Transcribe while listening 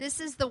This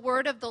is the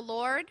word of the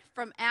Lord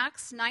from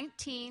Acts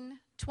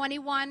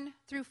 19:21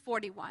 through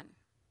 41.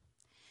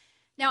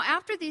 Now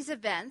after these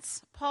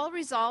events, Paul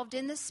resolved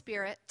in the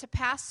Spirit to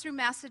pass through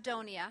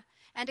Macedonia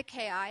and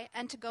Achaia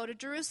and to go to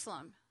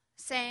Jerusalem,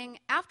 saying,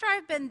 "After I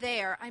have been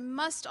there, I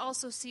must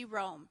also see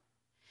Rome."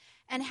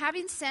 And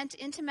having sent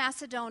into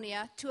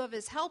Macedonia 2 of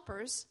his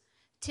helpers,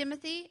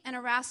 Timothy and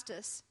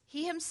Erastus,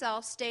 he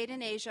himself stayed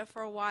in Asia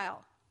for a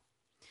while.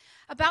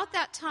 About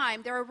that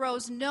time there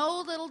arose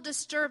no little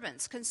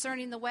disturbance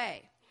concerning the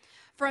way.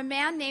 For a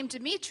man named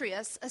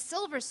Demetrius, a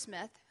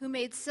silversmith, who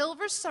made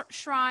silver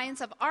shrines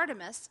of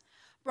Artemis,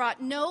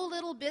 brought no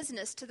little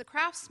business to the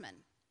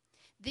craftsmen.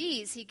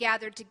 These he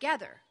gathered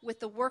together with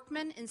the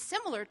workmen in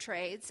similar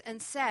trades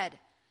and said,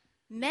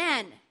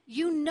 "Men,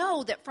 you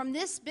know that from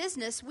this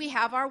business we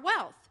have our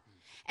wealth.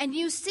 And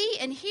you see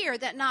and hear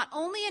that not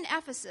only in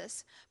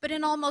Ephesus, but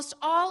in almost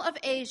all of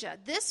Asia,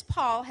 this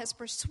Paul has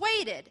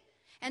persuaded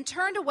and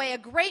turned away a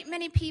great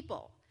many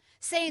people,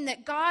 saying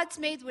that gods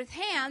made with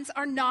hands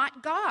are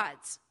not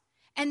gods.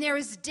 And there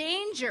is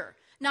danger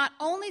not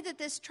only that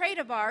this trade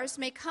of ours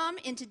may come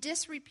into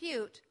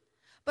disrepute,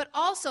 but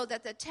also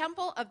that the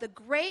temple of the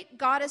great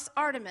goddess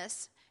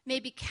Artemis may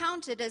be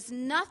counted as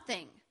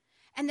nothing,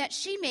 and that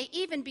she may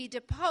even be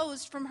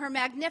deposed from her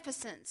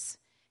magnificence,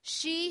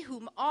 she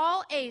whom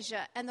all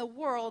Asia and the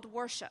world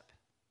worship."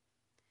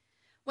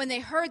 When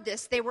they heard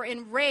this, they were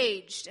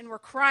enraged and were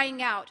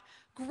crying out,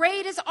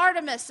 "Great is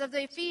Artemis of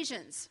the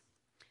Ephesians!"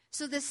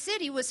 So the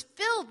city was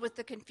filled with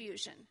the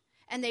confusion,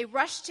 and they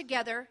rushed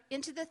together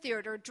into the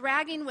theater,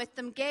 dragging with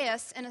them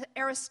Gaius and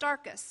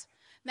Aristarchus,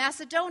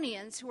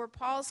 Macedonians who were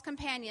Paul's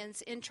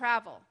companions in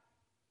travel.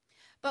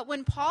 But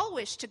when Paul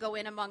wished to go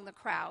in among the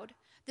crowd,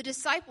 the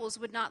disciples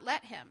would not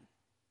let him.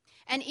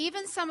 And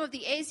even some of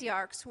the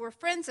Asiarchs, who were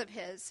friends of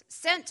his,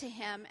 sent to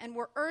him and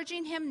were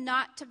urging him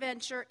not to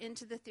venture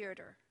into the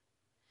theater.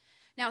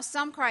 Now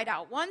some cried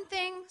out one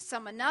thing,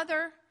 some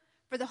another,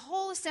 for the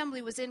whole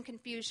assembly was in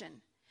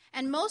confusion,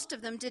 and most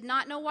of them did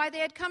not know why they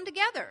had come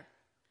together.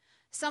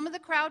 Some of the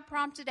crowd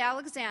prompted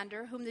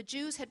Alexander, whom the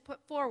Jews had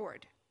put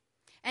forward.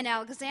 And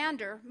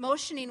Alexander,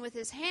 motioning with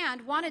his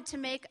hand, wanted to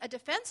make a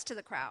defense to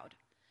the crowd.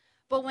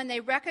 But when they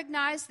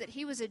recognized that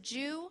he was a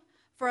Jew,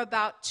 for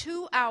about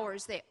 2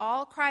 hours they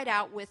all cried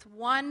out with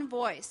one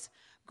voice,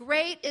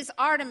 "Great is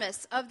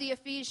Artemis of the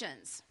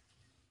Ephesians!"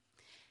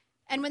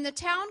 And when the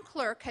town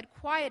clerk had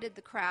quieted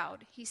the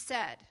crowd, he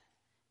said,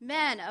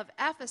 "Men of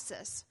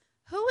Ephesus,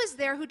 who is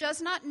there who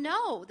does not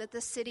know that the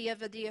city of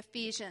the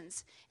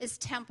Ephesians is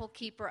temple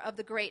keeper of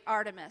the great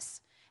Artemis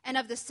and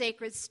of the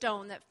sacred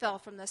stone that fell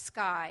from the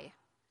sky?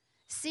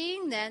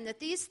 Seeing then that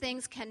these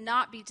things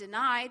cannot be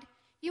denied,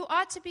 you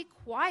ought to be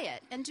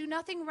quiet and do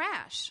nothing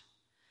rash.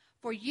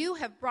 For you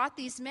have brought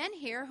these men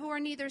here who are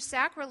neither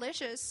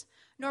sacrilegious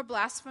nor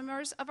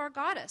blasphemers of our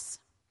goddess.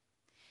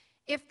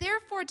 If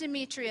therefore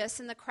Demetrius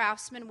and the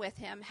craftsmen with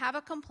him have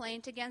a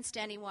complaint against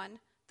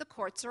anyone, the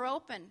courts are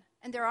open,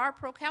 and there are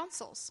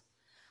proconsuls.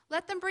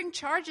 Let them bring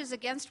charges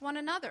against one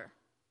another.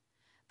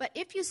 But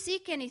if you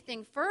seek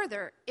anything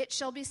further, it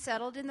shall be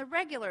settled in the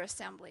regular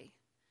assembly.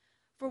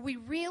 For we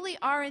really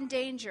are in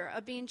danger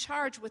of being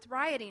charged with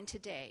rioting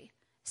today,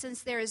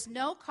 since there is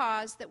no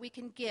cause that we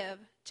can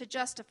give to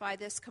justify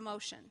this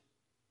commotion."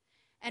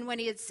 And when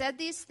he had said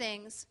these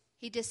things,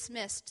 he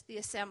dismissed the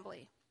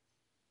assembly.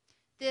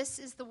 This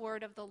is the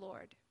word of the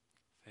Lord.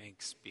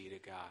 Thanks be to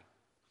God.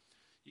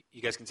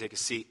 You guys can take a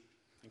seat.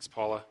 Thanks,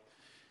 Paula.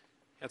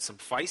 Had some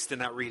feist in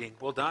that reading.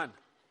 Well done.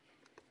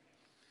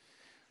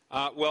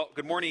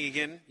 Good morning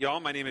again, y'all.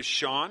 My name is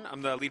Sean.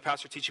 I'm the lead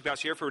pastor, teaching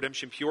pastor here for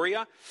Redemption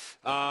Peoria.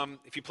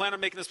 If you plan on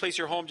making this place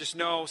your home, just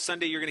know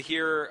Sunday you're going to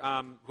hear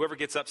whoever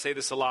gets up say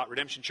this a lot.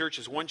 Redemption Church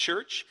is one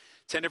church,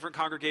 10 different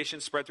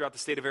congregations spread throughout the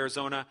state of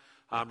Arizona.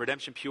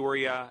 Redemption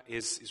Peoria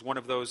is one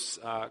of those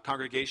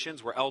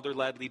congregations. We're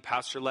elder-led, lead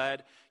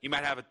pastor-led. You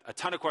might have a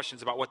ton of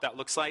questions about what that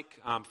looks like.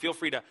 Feel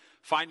free to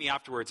find me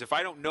afterwards. If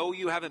I don't know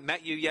you, haven't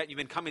met you yet, you've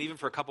been coming even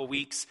for a couple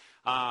weeks.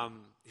 A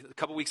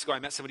couple weeks ago, I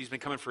met somebody who's been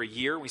coming for a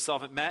year. We still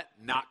haven't met.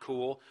 Not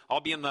cool. I'll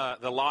be in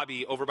the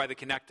lobby over by the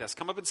Connect desk.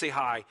 Come up and say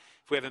hi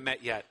if we haven't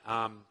met yet,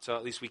 so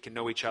at least we can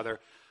know each other.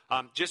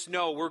 Just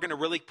know we're going to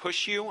really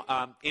push you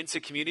into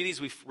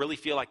communities. We really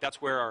feel like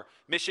that's where our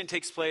mission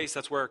takes place.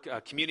 That's where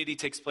community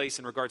takes place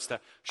in regards to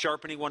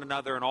sharpening one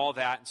another and all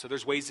that. And so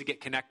there's ways to get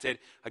connected,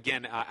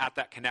 again, at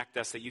that Connect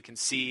desk that you can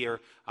see,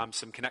 or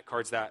some Connect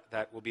cards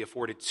that will be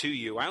afforded to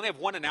you. I only have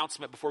one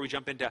announcement before we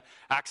jump into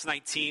Acts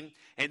 19,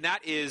 and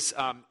that is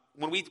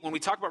when we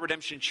talk about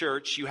Redemption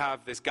Church, you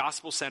have this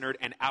gospel-centered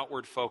and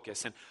outward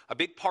focus. And a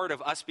big part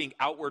of us being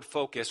outward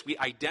focused, we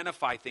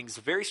identify things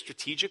very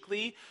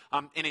strategically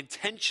and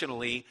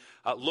intentionally,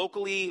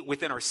 locally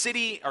within our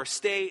city, our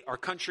state, our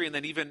country, and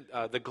then even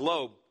the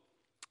globe.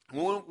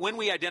 When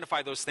we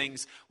identify those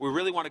things, we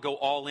really want to go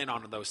all in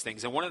on those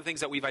things. And one of the things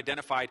that we've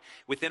identified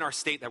within our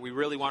state that we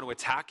really want to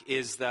attack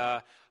is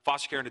the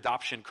foster care and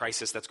adoption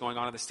crisis that's going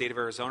on in the state of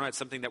Arizona. It's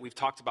something that we've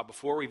talked about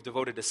before. We've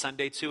devoted a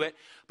Sunday to it.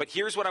 But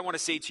here's what I want to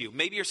say to you.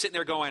 Maybe you're sitting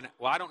there going,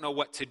 well, I don't know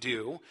what to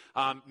do.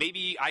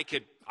 Maybe I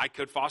I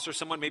could foster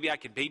someone. Maybe I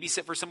could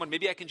babysit for someone.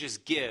 Maybe I can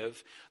just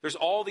give. There's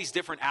all these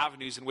different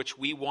avenues in which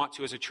we want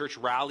to, as a church,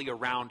 rally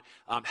around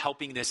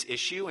helping this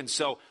issue. And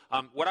so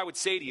what I would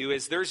say to you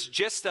is there's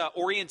just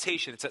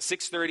orientation. It's at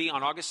 6:30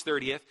 on August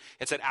 30th.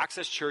 It's at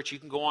Access Church. You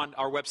can go on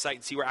our website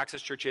and see where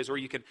Access Church is, or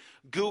you can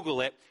Google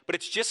it. But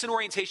it's just an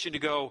orientation to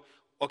go,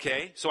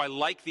 okay, so I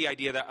like the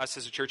idea that us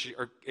as a church,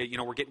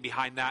 we're getting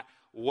behind that.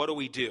 What do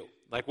we do?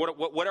 Like,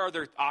 what are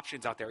other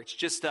options out there? It's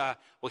just,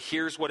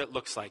 here's what it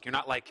looks like. You're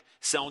not like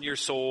selling your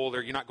soul,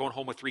 or you're not going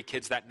home with 3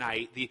 kids that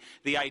night.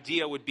 The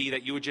idea would be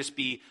that you would just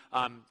be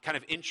kind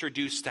of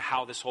introduced to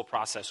how this whole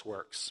process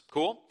works.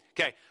 Cool?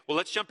 Okay, well,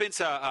 let's jump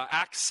into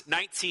Acts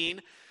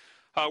 19.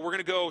 We're going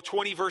to go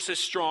 20 verses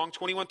strong,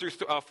 21 through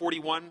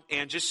 41.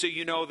 And just so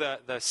you know,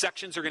 the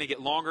sections are going to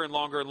get longer and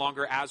longer and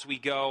longer as we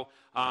go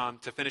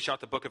to finish out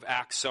the book of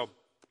Acts. So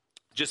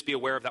just be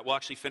aware of that. We'll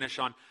actually finish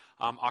on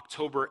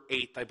October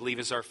 8th, I believe,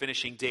 is our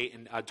finishing date.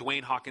 And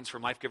Dwayne Hawkins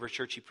from Life Giver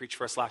Church, he preached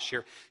for us last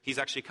year. He's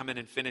actually come in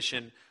and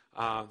finishing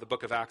the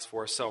book of Acts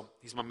for us. So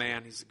he's my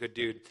man. He's a good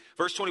dude.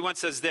 Verse 21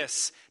 says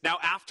this: now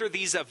after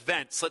these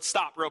events, let's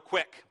stop real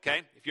quick,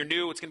 okay? If you're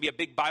new, it's going to be a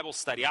big Bible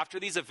study. After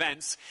these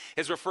events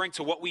is referring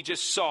to what we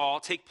just saw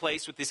take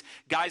place with these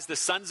guys, the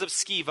sons of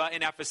Sceva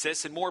in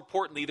Ephesus. And more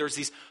importantly, there's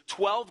these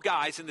 12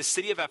 guys in the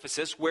city of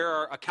Ephesus, where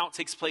our account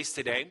takes place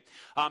today,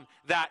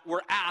 that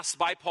were asked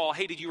by Paul,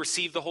 hey, did you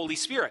receive the Holy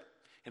Spirit?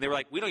 And they were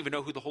like, we don't even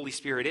know who the Holy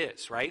Spirit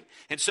is, right?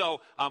 And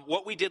so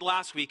what we did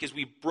last week is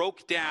we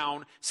broke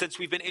down, since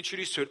we've been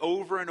introduced to it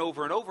over and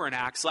over and over in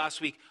Acts,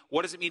 last week,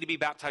 what does it mean to be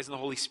baptized in the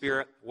Holy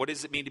Spirit? What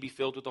does it mean to be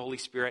filled with the Holy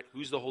Spirit?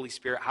 Who's the Holy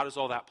Spirit? How does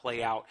all that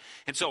play out?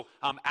 And so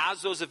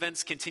as those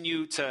events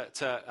continue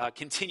to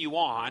continue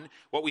on,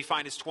 what we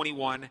find is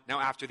 21, now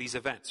after these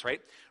events,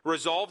 right?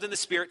 Resolved in the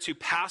Spirit to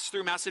pass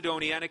through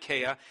Macedonia and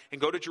Achaia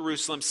and go to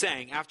Jerusalem,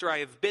 saying, after I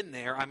have been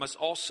there, I must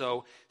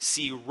also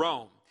see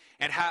Rome.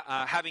 And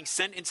having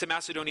sent into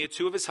Macedonia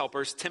 2 of his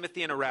helpers,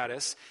 Timothy and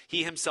Erastus,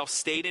 he himself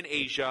stayed in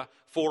Asia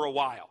for a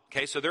while.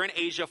 Okay, so they're in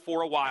Asia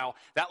for a while.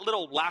 That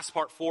little last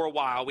part, for a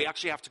while, we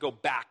actually have to go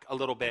back a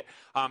little bit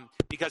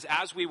because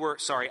as we were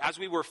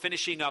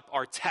finishing up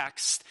our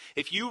text,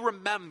 if you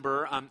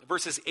remember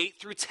verses 8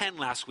 through 10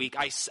 last week,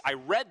 I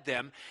read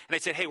them and I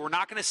said, hey, we're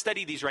not going to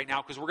study these right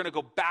now because we're going to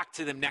go back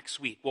to them next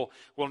week. Well,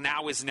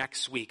 now is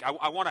next week.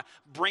 I want to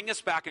bring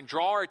us back and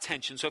draw our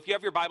attention. So if you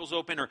have your Bibles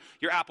open or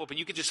your app open,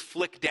 you can just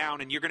flick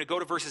down and you're going to go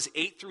to verses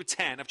 8 through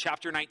 10 of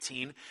chapter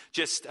 19,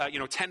 just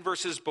 10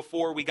 verses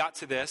before we got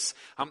to this.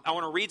 I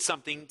want to read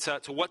something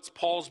to what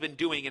Paul's been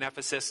doing in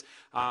Ephesus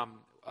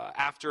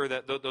after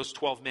those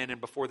 12 men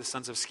and before the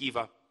sons of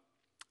Sceva.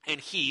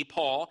 And he,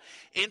 Paul,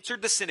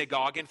 entered the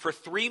synagogue and for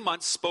 3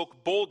 months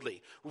spoke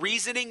boldly,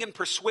 reasoning and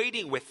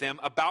persuading with them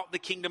about the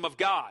kingdom of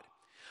God.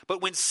 But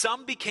when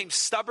some became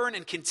stubborn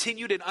and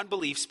continued in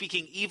unbelief,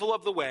 speaking evil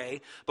of the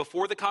way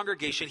before the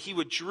congregation, he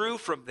withdrew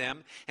from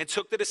them and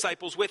took the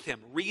disciples with him,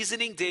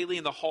 reasoning daily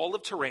in the hall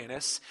of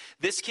Tyrannus.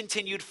 This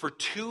continued for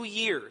 2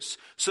 years,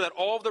 so that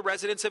all of the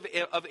residents of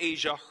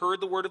Asia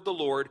heard the word of the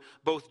Lord,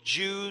 both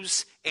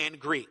Jews and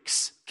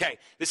Greeks. Okay,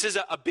 this is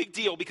a big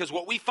deal because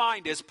what we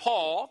find is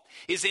Paul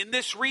is in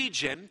this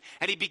region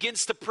and he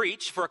begins to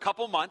preach for a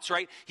couple months,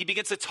 right? He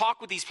begins to talk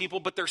with these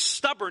people, but they're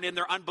stubborn in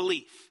their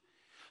unbelief.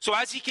 So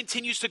as he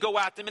continues to go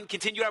at them and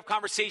continue to have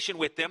conversation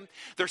with them,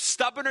 they're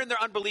stubborn in their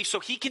unbelief,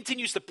 so he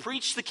continues to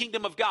preach the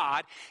kingdom of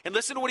God. And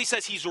listen to what he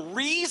says. He's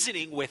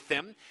reasoning with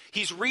them.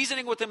 He's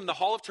reasoning with them in the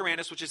hall of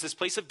Tyrannus, which is this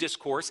place of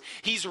discourse.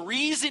 He's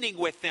reasoning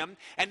with them,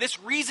 and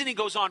this reasoning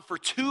goes on for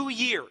 2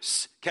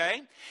 years,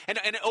 okay? And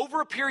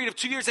over a period of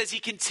 2 years, as he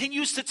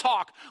continues to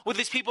talk with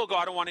these people, go,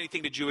 I don't want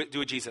anything to do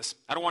with Jesus.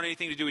 I don't want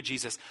anything to do with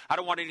Jesus. I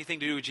don't want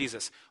anything to do with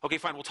Jesus. Okay,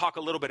 fine, we'll talk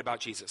a little bit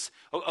about Jesus.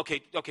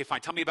 Okay,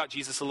 fine, tell me about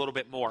Jesus a little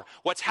bit more.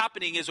 What's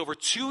happening is over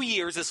 2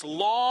 years, this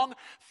long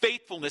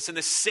faithfulness in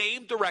the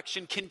same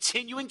direction,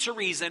 continuing to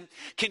reason,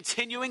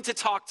 continuing to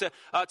talk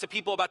to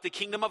people about the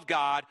kingdom of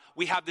God,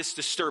 we have this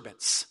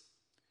disturbance.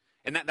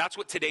 And that's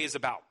what today is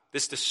about,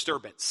 this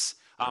disturbance.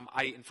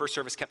 I, in first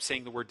service, kept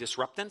saying the word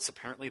disruptance.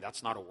 Apparently,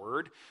 that's not a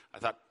word. I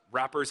thought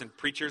rappers and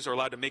preachers are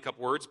allowed to make up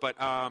words, but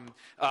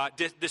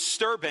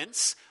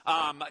disturbance.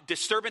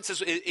 Disturbance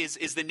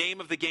is the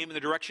name of the game in the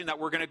direction that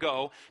we're going to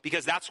go,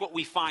 because that's what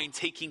we find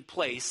taking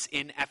place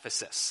in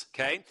Ephesus.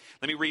 Okay,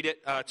 let me read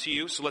it to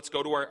you. So let's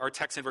go to our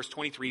text in verse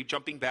 23,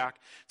 jumping back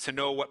to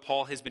know what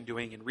Paul has been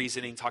doing in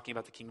reasoning, talking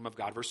about the kingdom of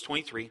God. Verse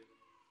 23.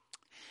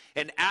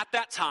 And at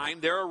that time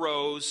there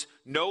arose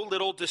no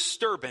little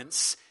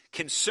disturbance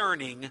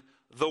concerning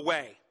the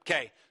way.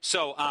 Okay,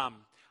 so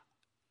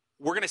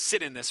we're going to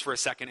sit in this for a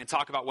second and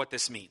talk about what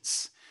this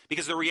means.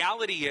 Because the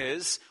reality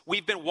is,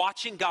 we've been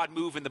watching God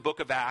move in the book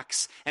of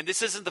Acts, and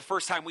this isn't the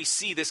first time we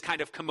see this kind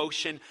of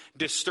commotion,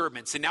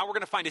 disturbance. And now we're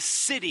going to find a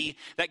city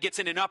that gets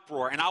in an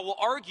uproar. And I will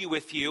argue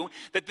with you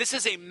that this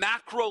is a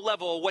macro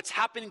level, what's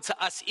happening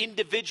to us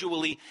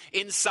individually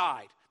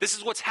inside. This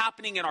is what's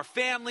happening in our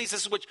families.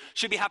 This is what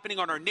should be happening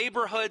on our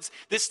neighborhoods.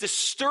 This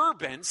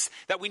disturbance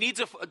that we need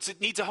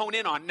to hone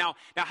in on. Now,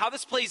 how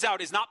this plays out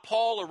is not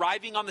Paul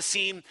arriving on the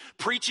scene,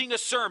 preaching a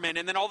sermon,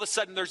 and then all of a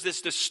sudden there's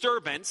this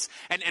disturbance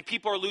and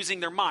people are losing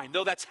their mind.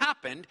 Though that's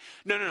happened,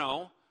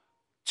 no.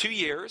 2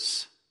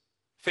 years,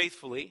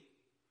 faithfully,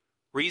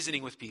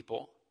 reasoning with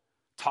people,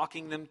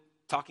 talking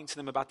to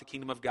them about the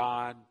kingdom of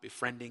God,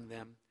 befriending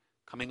them,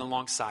 coming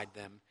alongside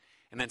them,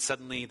 and then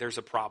suddenly there's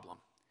a problem.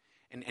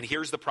 And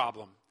here's the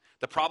problem.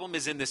 The problem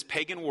is in this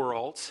pagan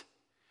world,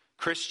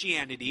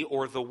 Christianity,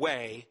 or the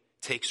way,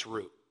 takes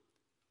root.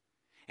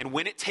 And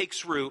when it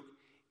takes root,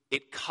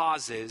 it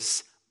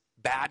causes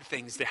bad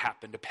things to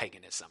happen to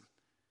paganism.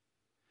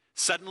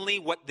 Suddenly,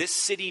 what this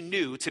city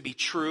knew to be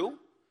true,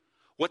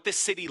 what this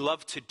city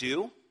loved to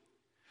do,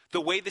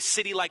 the way the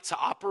city liked to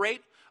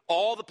operate,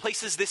 all the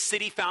places this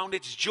city found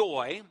its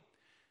joy,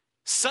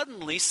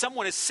 suddenly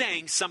someone is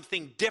saying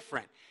something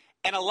different.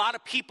 And a lot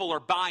of people are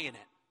buying it.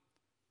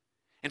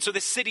 And so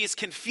this city is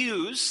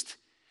confused,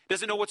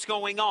 doesn't know what's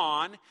going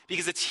on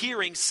because it's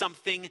hearing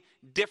something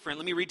different.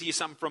 Let me read to you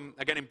something from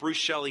a guy named Bruce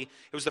Shelley.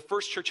 It was the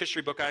first church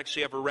history book I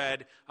actually ever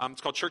read.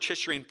 It's called Church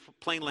History in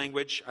Plain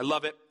Language. I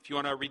love it. If you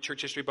want to read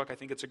church history book, I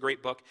think it's a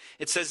great book.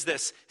 It says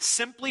this: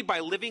 simply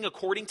by living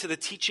according to the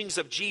teachings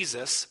of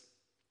Jesus,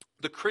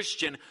 the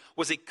Christian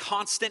was a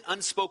constant,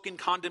 unspoken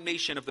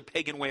condemnation of the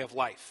pagan way of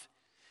life.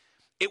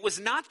 It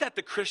was not that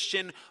the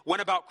Christian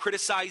went about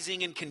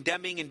criticizing and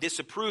condemning and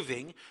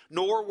disapproving,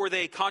 nor were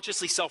they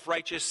consciously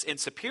self-righteous and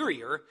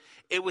superior.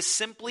 It was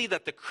simply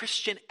that the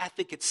Christian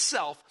ethic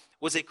itself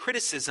was a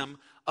criticism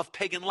of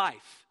pagan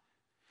life.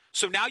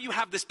 So now you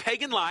have this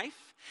pagan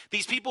life,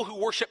 these people who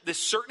worship this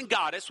certain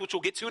goddess, which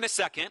we'll get to in a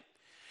second.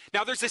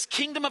 Now there's this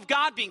kingdom of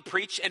God being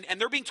preached, and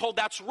they're being told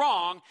that's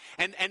wrong,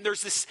 and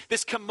there's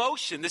this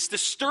commotion, this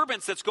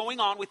disturbance that's going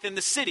on within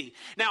the city.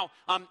 Now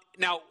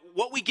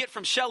what we get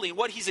from Shelley and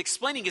what he's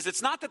explaining is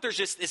it's not that there's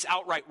just this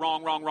outright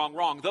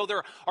wrong, though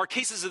there are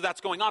cases of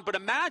that's going on. But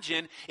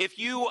imagine if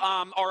you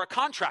are a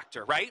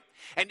contractor, right?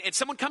 And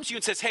someone comes to you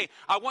and says, hey,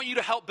 I want you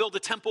to help build a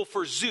temple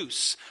for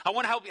Zeus. I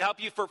want to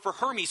help you for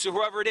Hermes or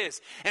whoever it is.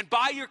 And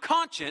by your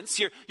conscience,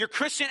 your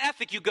Christian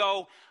ethic, you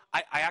go,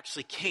 I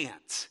actually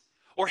can't.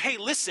 Or, hey,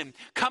 listen,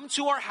 come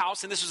to our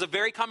house, and this is a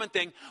very common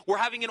thing. We're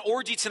having an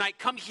orgy tonight.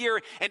 Come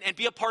here and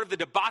be a part of the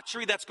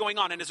debauchery that's going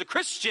on. And as a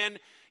Christian,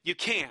 you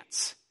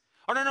can't.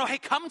 Or no, hey,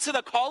 come to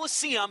the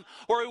Colosseum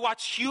where we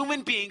watch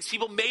human beings,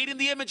 people made in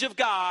the image of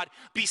God,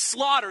 be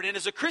slaughtered. And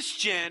as a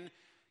Christian,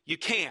 you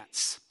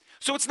can't.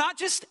 So it's not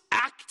just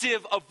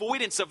active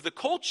avoidance of the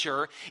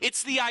culture.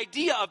 It's the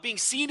idea of being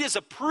seen as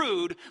a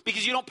prude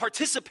because you don't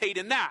participate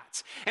in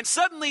that. And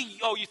suddenly,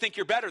 you think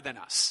you're better than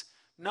us.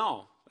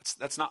 No.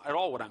 That's not at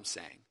all what I'm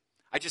saying.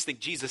 I just think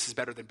Jesus is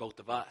better than both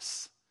of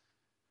us.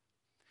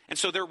 And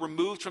so they're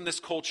removed from this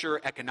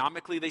culture.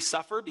 Economically, they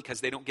suffer because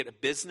they don't get a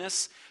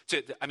business.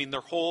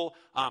 Their whole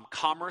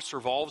commerce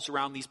revolves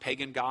around these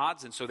pagan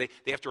gods, and so they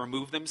have to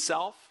remove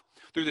themselves.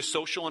 Through the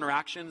social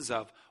interactions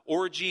of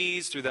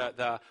orgies, through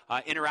the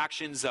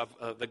interactions of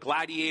the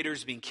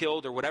gladiators being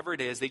killed or whatever it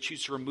is, they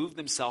choose to remove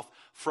themselves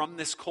from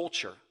this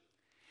culture.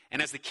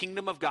 And as the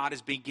kingdom of God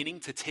is beginning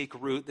to take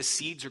root, the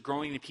seeds are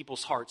growing in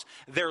people's hearts.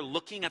 They're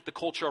looking at the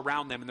culture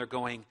around them and they're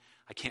going,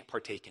 I can't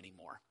partake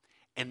anymore.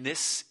 And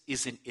this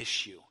is an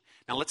issue.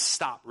 Now let's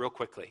stop real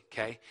quickly,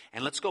 okay?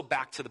 And let's go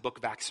back to the book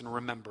of Acts and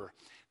remember,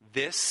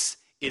 this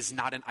is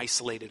not an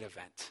isolated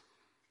event.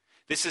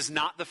 This is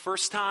not the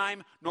first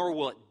time, nor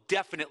will it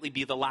definitely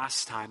be the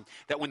last time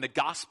that when the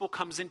gospel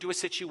comes into a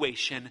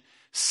situation,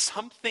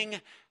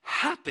 something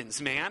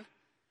happens, man.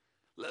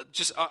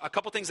 Just a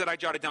couple things that I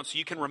jotted down so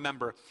you can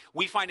remember.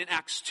 We find in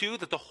Acts 2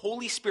 that the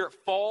Holy Spirit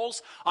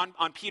falls on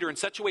Peter in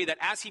such a way that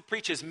as he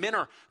preaches, men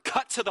are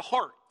cut to the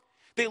heart.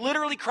 They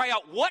literally cry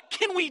out, what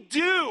can we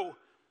do?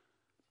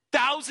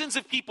 Thousands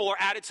of people are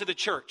added to the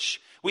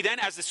church. We then,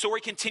 as the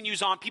story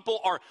continues on, people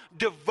are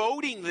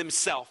devoting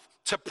themselves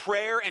to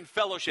prayer and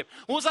fellowship.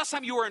 When was the last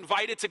time you were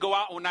invited to go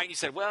out one night and you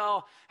said,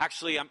 well,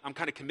 actually, I'm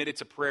kind of committed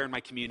to prayer in my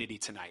community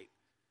tonight?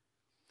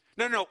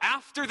 No.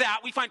 After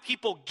that, we find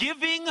people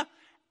giving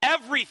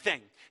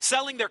everything.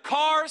 Selling their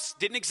cars,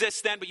 didn't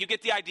exist then, but you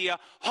get the idea.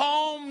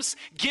 Homes,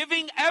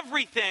 giving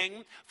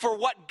everything for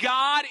what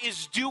God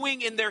is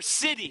doing in their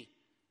city.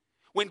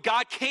 When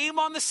God came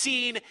on the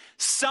scene,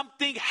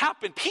 something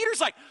happened.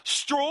 Peter's like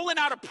strolling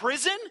out of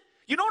prison.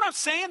 You know what I'm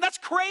saying? That's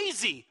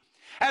crazy.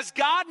 As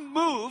God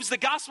moves, the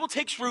gospel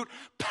takes root,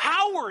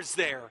 power's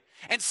there,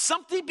 and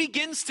something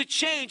begins to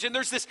change, and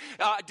there's this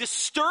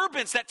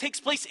disturbance that takes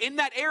place in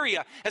that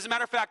area. As a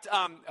matter of fact,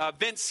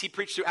 Vince, he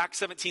preached through Acts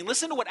 17.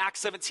 Listen to what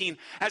Acts 17,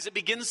 as it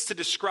begins to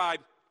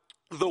describe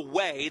the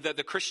way,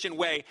 the Christian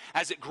way,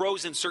 as it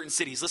grows in certain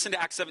cities. Listen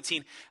to Acts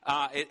 17.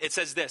 It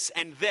says this,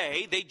 and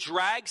they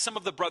dragged some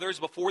of the brothers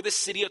before the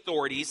city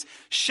authorities,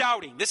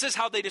 shouting. This is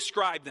how they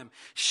describe them.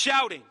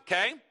 Shouting,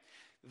 okay?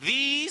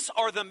 These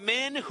are the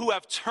men who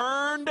have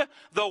turned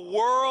the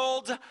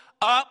world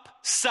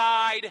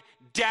upside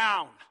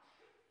down.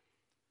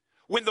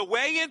 When the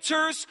way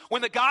enters,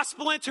 when the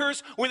gospel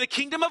enters, when the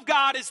kingdom of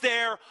God is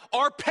there,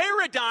 our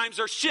paradigms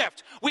are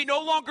shift. We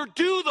no longer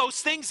do those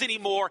things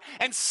anymore,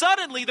 and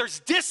suddenly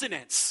there's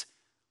dissonance.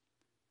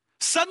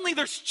 Suddenly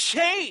there's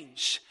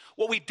change.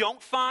 What we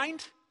don't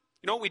find,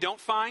 you know what we don't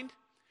find?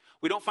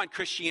 We don't find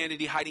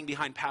Christianity hiding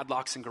behind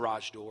padlocks and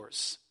garage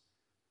doors.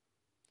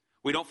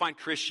 We don't find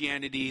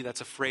Christianity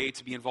that's afraid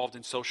to be involved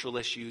in social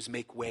issues,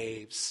 make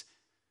waves.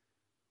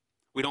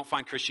 We don't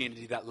find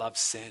Christianity that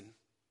loves sin.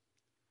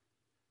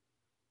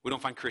 We don't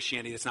find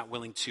Christianity that's not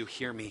willing to,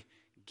 hear me,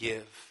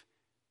 give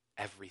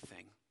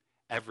everything.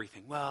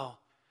 Everything. Well,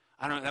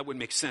 I don't know, that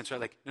wouldn't make sense,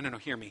 right? Like, no,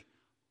 hear me.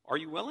 Are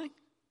you willing?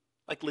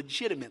 Like,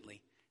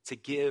 legitimately, to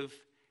give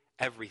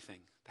everything.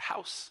 The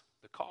house,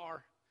 the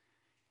car,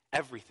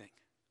 everything.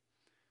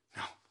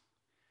 No.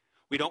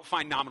 We don't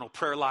find nominal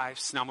prayer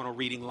lives, nominal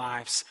reading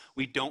lives.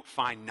 We don't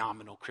find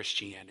nominal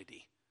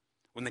Christianity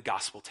when the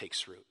gospel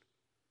takes root.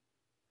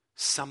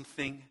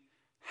 Something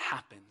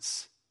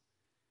happens.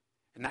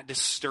 And that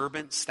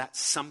disturbance, that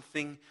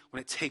something,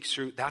 when it takes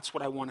root, that's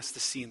what I want us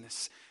to see in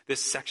this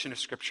section of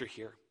scripture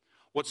here.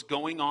 What's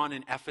going on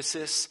in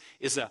Ephesus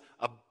is a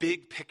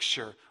big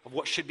picture of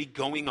what should be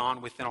going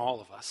on within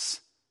all of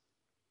us.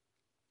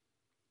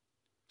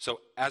 So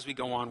as we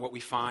go on, what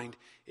we find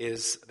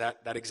is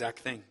that exact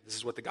thing. This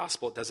is what the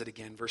gospel, it does it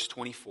again. Verse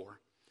 24.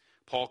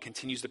 Paul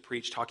continues to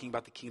preach, talking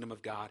about the kingdom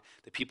of God.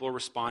 The people are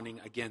responding.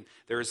 Again,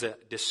 there is a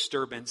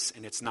disturbance,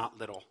 and it's not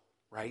little,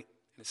 right?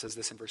 And it says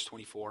this in verse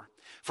 24.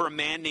 For a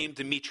man named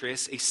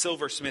Demetrius, a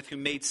silversmith who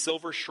made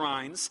silver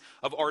shrines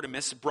of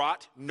Artemis,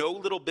 brought no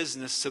little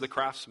business to the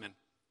craftsmen.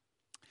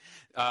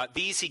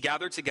 These he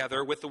gathered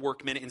together with the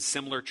workmen in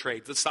similar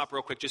trades. Let's stop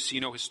real quick just so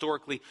you know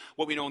historically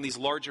what we know in these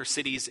larger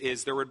cities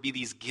is there would be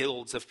these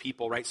guilds of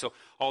people, right? So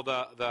all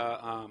the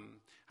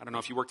I don't know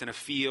if you worked in a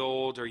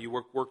field or you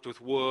worked with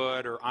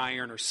wood or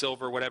iron or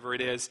silver, whatever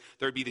it is,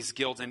 there would be these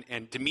guilds.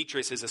 And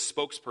Demetrius is a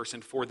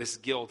spokesperson for this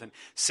guild and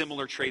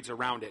similar trades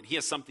around it. He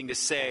has something to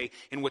say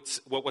in what's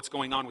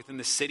going on within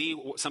the city,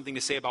 something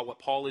to say about what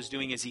Paul is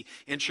doing as he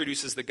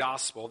introduces the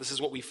gospel. This is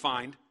what we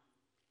find,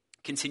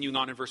 continuing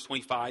on in verse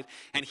 25.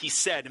 And he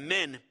said,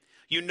 men,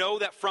 you know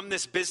that from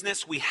this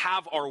business we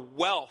have our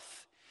wealth.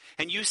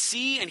 And you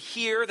see and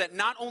hear that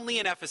not only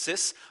in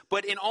Ephesus,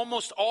 but in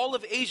almost all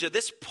of Asia,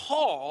 this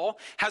Paul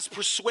has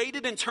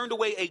persuaded and turned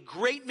away a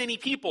great many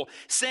people,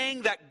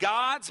 saying that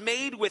gods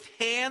made with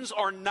hands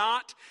are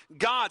not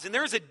gods. And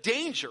there is a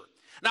danger,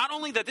 not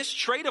only that this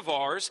trade of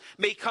ours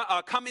may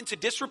come into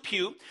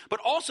disrepute, but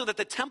also that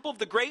the temple of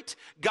the great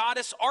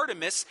goddess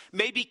Artemis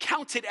may be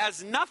counted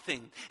as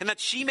nothing, and that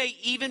she may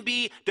even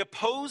be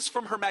deposed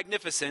from her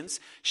magnificence,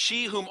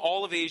 she whom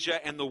all of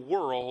Asia and the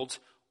world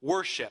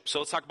worship. So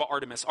let's talk about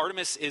Artemis.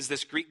 Artemis is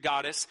this Greek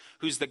goddess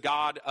who's the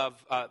god of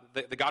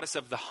the goddess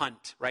of the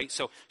hunt, right?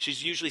 So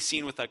she's usually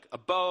seen with a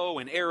bow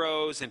and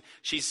arrows, and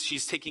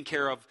she's taking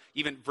care of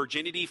even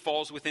virginity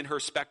falls within her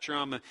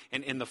spectrum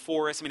and in the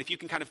forest. I mean, if you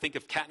can kind of think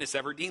of Katniss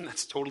Everdeen,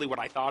 that's totally what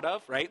I thought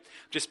of, right?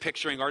 Just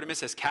picturing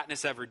Artemis as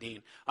Katniss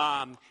Everdeen,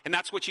 and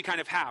that's what you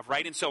kind of have,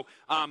 right? And so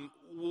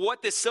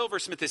what this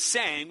silversmith is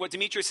saying, what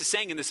Demetrius is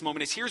saying in this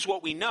moment is, here's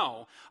what we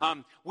know.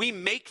 We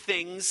make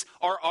things,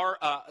 our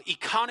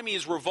economy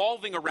is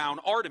revolving around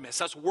Artemis,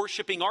 us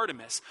worshiping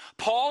Artemis.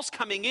 Paul's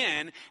coming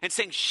in and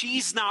saying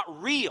she's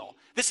not real.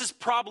 This is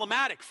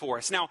problematic for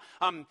us. Now,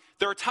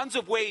 there are tons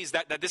of ways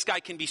that this guy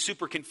can be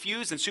super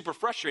confused and super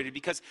frustrated,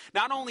 because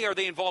not only are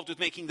they involved with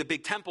making the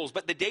big temples,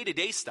 but the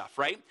day-to-day stuff,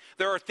 right?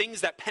 There are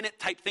things that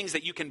pennant-type things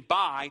that you can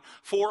buy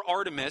for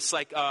Artemis,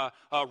 like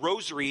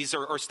rosaries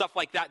or stuff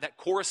like that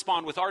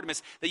correspond with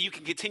Artemis that you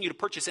can continue to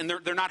purchase, and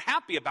they're not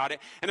happy about it.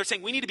 And they're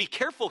saying we need to be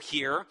careful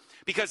here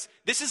because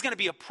this is going to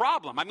be a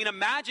problem. I mean,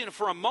 imagine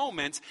for a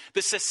moment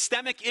the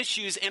systemic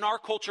issues in our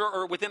culture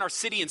or within our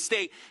city and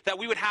state that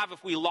we would have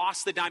if we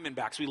lost the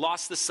Diamondbacks, we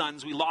lost the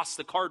Suns, we lost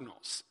the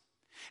Cardinals.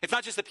 It's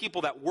not just the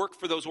people that work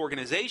for those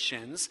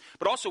organizations,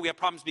 but also we have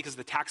problems because of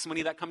the tax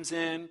money that comes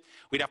in.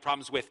 We'd have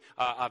problems with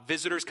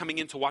visitors coming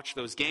in to watch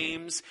those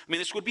games. I mean,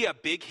 this would be a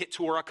big hit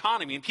to our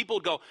economy. And people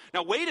would go,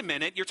 now wait a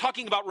minute, you're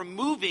talking about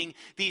removing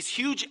these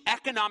huge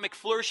economic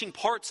flourishing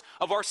parts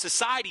of our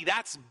society.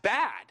 That's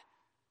bad.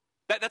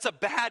 That's a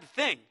bad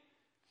thing.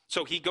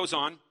 So he goes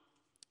on.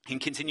 And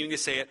continuing to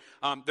say it,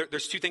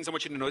 there's two things I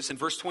want you to notice. In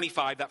verse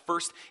 25, that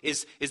first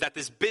is that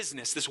this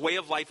business, this way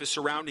of life is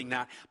surrounding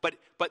that. But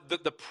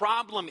the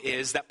problem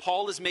is that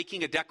Paul is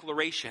making a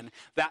declaration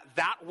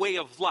that way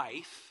of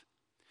life,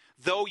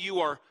 though you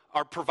are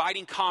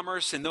providing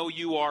commerce and though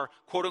you are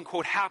quote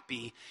unquote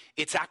happy,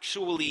 it's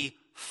actually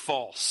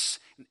false.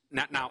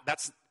 Now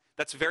that's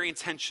very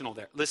intentional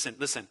there. Listen.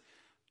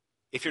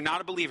 If you're not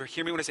a believer,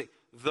 hear me when I say,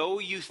 though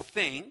you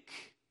think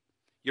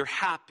you're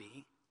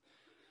happy,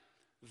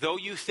 though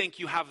you think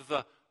you have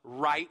the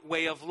right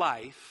way of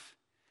life,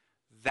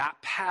 that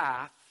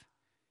path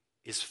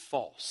is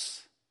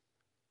false.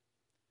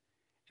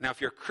 Now,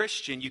 if you're a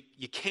Christian,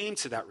 you came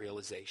to that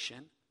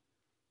realization.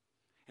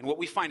 And what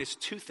we find is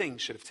two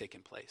things should have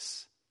taken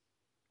place.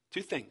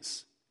 Two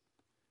things.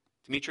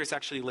 Demetrius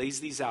actually lays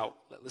these out.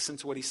 Listen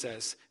to what he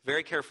says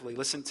very carefully.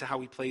 Listen to how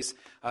he plays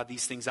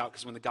these things out,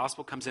 because when the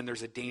gospel comes in,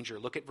 there's a danger.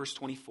 Look at verse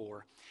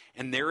 24.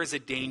 And there is a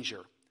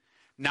danger,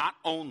 not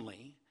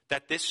only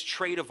that this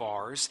trade of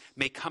ours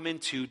may come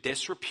into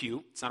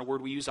disrepute. It's not a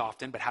word we use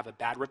often, but have a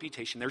bad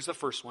reputation. There's the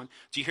first one.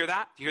 Do you hear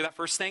that? Do you hear that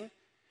first thing?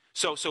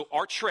 So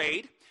our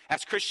trade,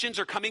 as Christians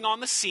are coming on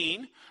the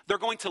scene, they're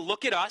going to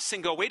look at us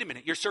and go, wait a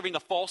minute, you're serving a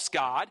false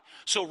god.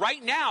 So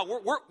right now,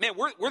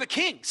 we're the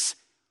kings.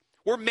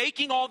 We're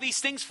making all these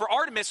things for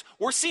Artemis.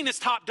 We're seen as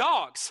top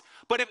dogs.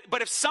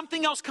 But if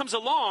something else comes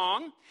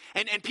along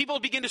and people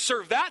begin to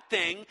serve that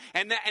thing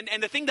and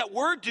the thing that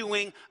we're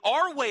doing,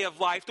 our way of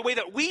life, the way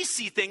that we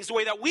see things, the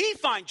way that we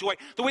find joy,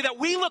 the way that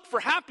we look for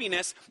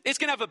happiness, it's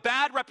going to have a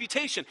bad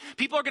reputation.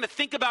 People are going to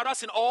think about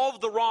us in all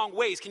of the wrong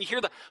ways. Can you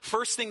hear the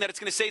first thing that it's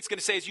going to say? It's going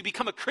to say, as you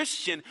become a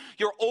Christian,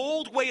 your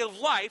old way of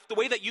life, the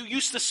way that you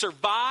used to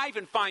survive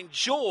and find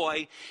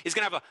joy, is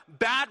going to have a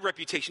bad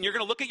reputation. You're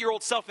going to look at your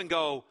old self and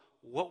go,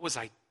 what was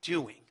I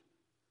doing?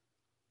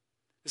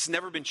 This has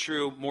never been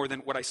true more than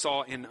what I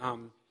saw in,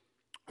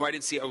 or I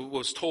didn't see, I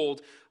was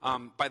told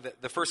by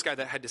the first guy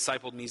that had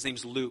discipled me. His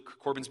name's Luke.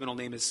 Corbin's middle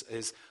name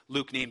is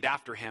Luke, named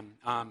after him.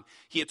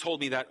 He had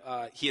told me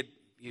that he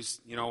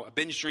was, a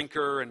binge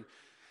drinker and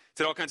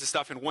did all kinds of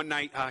stuff. And one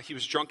night he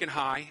was drunk and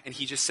high, and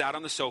he just sat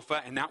on the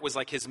sofa, and that was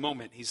like his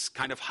moment. He's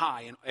kind of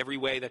high in every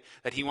way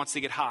that he wants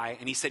to get high.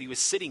 And he said he was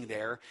sitting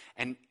there,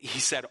 and he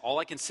said, all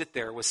I can sit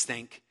there was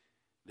think,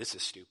 this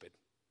is stupid.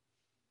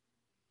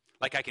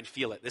 Like I can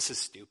feel it. This is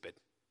stupid.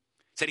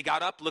 Said he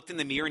got up, looked in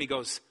the mirror, and he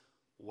goes,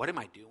 what am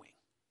I doing?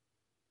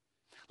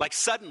 Like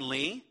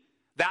suddenly,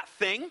 that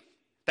thing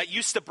that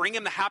used to bring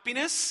him the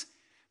happiness,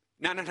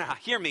 no,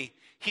 hear me.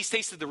 He's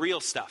tasted the real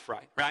stuff,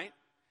 right?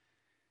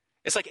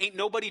 It's like ain't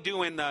nobody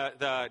doing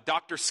the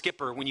Dr.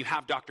 Skipper when you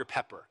have Dr.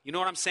 Pepper. You know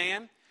what I'm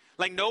saying?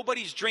 Like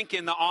nobody's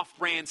drinking the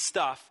off-brand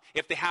stuff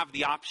if they have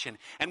the option.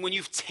 And when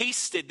you've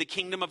tasted the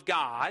kingdom of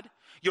God,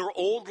 your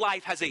old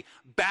life has a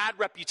bad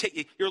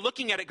reputation. You're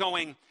looking at it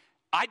going,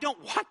 I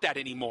don't want that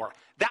anymore.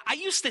 I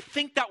used to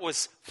think that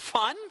was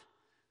fun.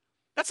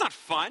 That's not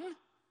fun.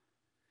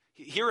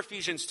 Hear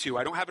Ephesians 2.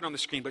 I don't have it on the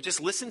screen, but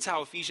just listen to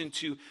how Ephesians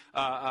 2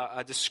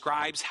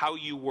 describes how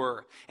you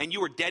were. And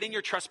you were dead in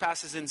your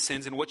trespasses and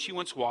sins in which you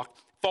once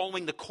walked,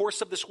 following the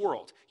course of this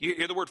world. You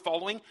hear the word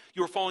following?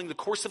 You were following the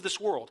course of this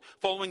world,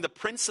 following the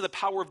prince of the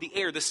power of the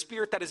air, the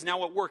spirit that is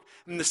now at work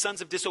in the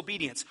sons of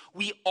disobedience.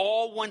 We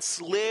all once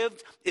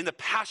lived in the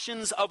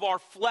passions of our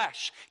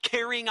flesh,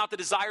 carrying out the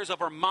desires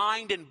of our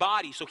mind and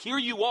body. So here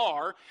you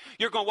are.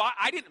 You're going, well,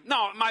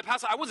 my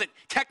past, I wasn't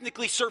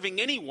technically serving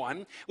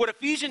anyone. What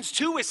Ephesians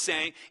 2 is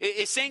saying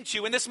to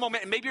you in this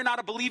moment, and maybe you're not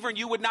a believer and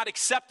you would not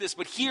accept this,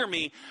 but hear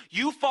me.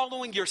 You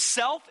following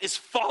yourself is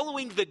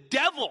following the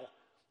devil.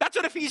 That's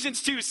what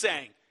Ephesians 2 is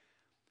saying.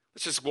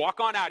 Let's just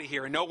walk on out of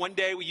here and know one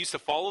day we used to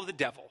follow the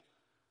devil.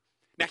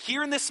 Now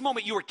here in this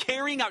moment, you were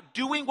carrying out,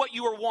 doing what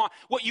you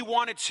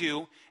wanted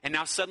to, and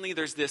now suddenly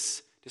there's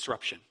this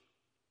disruption.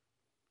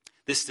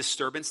 This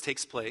disturbance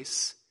takes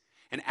place,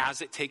 and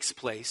as it takes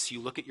place,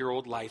 you look at your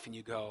old life and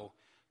you go,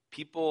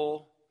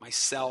 people,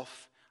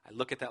 myself, I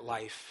look at that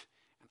life,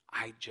 and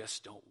I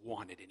just don't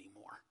want it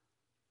anymore.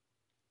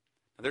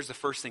 Now there's the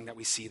first thing that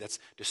we see that's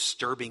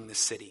disturbing the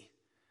city.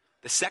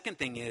 The second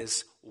thing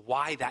is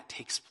why that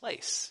takes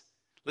place.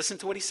 Listen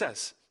to what he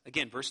says.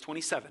 Again, verse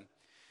 27.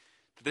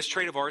 This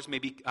trade of ours may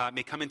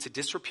come into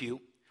disrepute,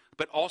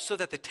 but also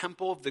that the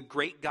temple of the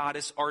great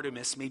goddess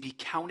Artemis may be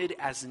counted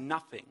as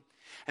nothing,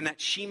 and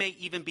that she may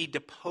even be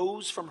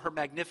deposed from her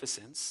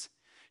magnificence,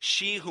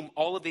 she whom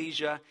all of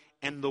Asia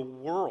and the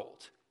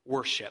world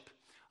worship.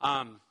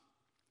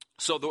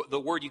 So the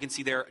word you can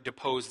see there,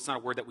 deposed, it's not a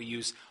word that we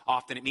use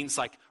often. It means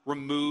like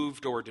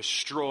removed or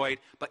destroyed.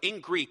 But in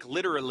Greek,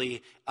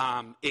 literally,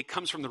 it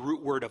comes from the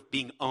root word of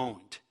being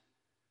owned.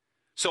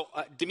 So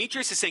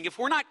Demetrius is saying, if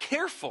we're not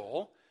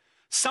careful,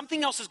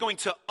 something else is going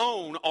to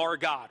own our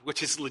God,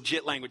 which is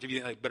legit language. If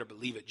you better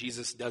believe it,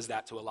 Jesus does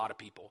that to a lot of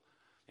people.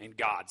 And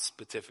God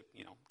specific,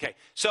 Okay,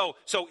 so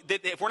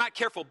if we're not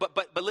careful,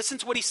 but listen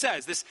to what he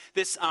says.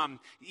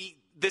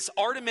 This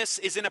Artemis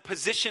is in a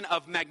position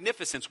of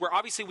magnificence, where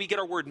obviously we get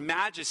our word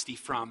majesty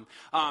from.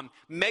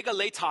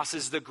 Megaletos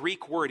is the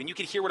Greek word, and you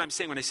can hear what I'm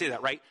saying when I say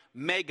that, right?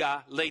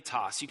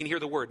 Megaletos. You can hear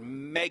the word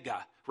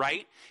mega,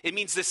 right? It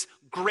means this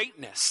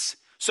greatness.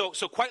 So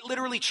quite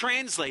literally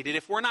translated,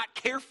 if we're not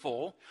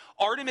careful,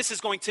 Artemis is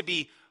going to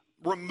be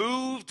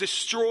removed,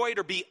 destroyed,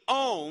 or be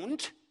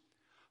owned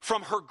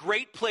from her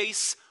great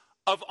place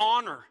of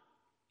honor,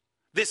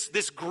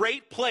 this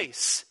great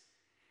place.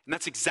 And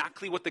that's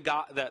exactly what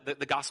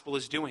the gospel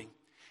is doing.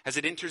 As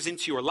it enters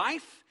into your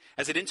life,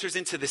 as it enters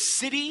into the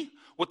city,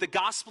 what the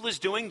gospel is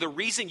doing, the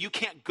reason you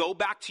can't go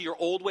back to your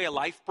old way of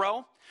life,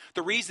 bro,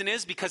 the reason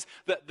is because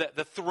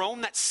the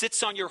throne that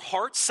sits on your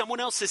heart, someone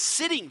else is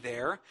sitting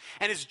there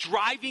and is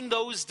driving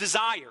those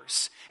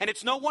desires. And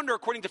it's no wonder,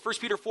 according to 1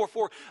 Peter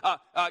 4:4,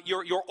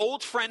 your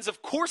old friends,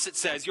 of course it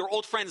says, your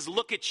old friends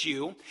look at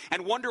you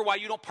and wonder why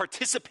you don't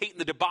participate in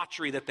the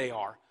debauchery that they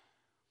are.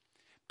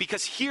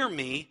 Because hear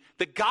me,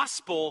 the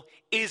gospel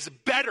is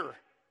better.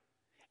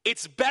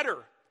 It's better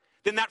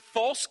than that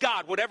false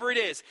god, whatever it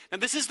is.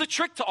 And this is the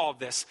trick to all of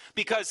this,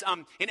 because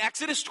in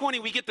Exodus 20,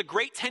 we get the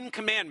great 10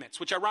 commandments,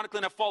 which ironically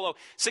enough follow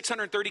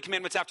 630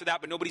 commandments after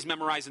that, but nobody's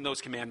memorizing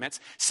those commandments.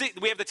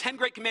 We have the 10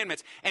 great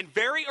commandments, and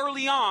very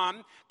early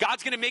on,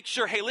 God's going to make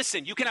sure, hey,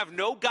 listen, you can have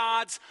no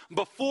gods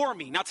before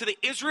me. Now, to the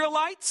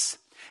Israelites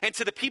and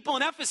to the people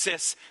in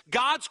Ephesus,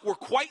 gods were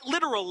quite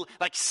literal,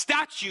 like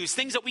statues,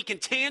 things that we can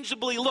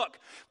tangibly look.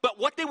 But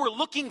what they were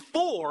looking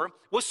for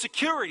was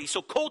security.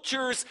 So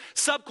cultures,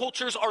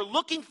 subcultures are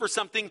looking for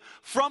something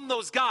from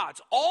those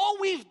gods. All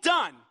we've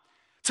done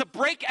to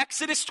break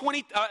Exodus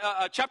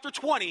chapter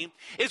 20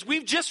 is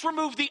we've just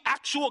removed the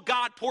actual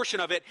God portion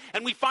of it,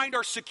 and we find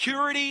our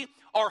security,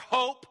 our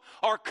hope,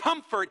 our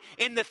comfort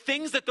in the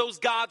things that those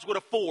gods would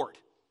afford.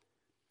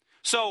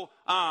 So,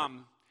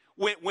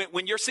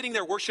 when you're sitting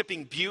there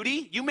worshiping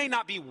beauty, you may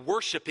not be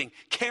worshiping,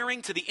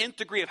 caring to the nth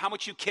degree of how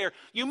much you care.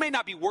 You may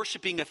not be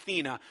worshiping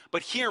Athena,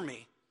 but hear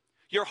me.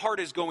 Your heart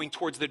is going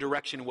towards the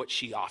direction of what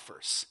she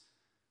offers.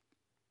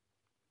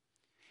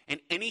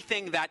 And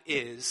anything that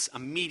is,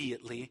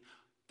 immediately,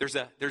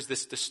 there's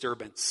this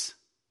disturbance.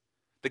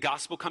 The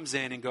gospel comes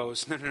in and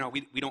goes, no,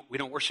 we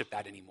don't worship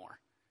that anymore.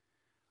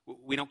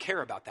 We don't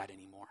care about that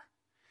anymore.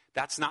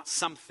 That's not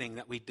something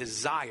that we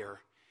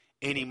desire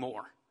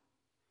anymore.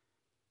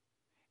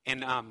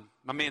 And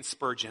my man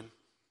Spurgeon,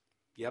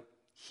 I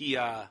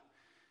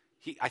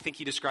think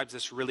he describes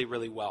this really,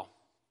 really well.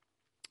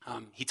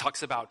 He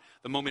talks about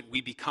the moment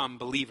we become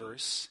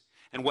believers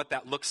and what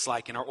that looks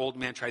like, and our old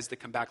man tries to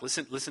come back.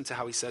 Listen to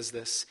how he says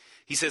this.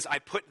 He says, I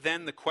put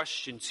then the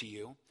question to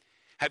you,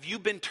 have you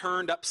been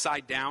turned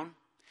upside down?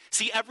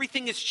 See,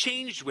 everything has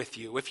changed with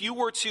you. If you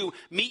were to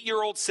meet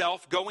your old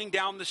self going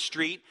down the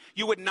street,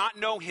 you would not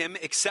know him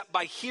except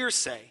by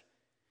hearsay.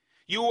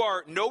 You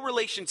are no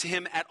relation to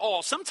him at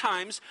all.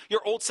 Sometimes your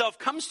old self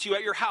comes to you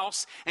at your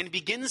house and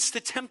begins to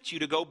tempt you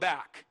to go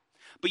back.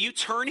 But you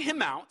turn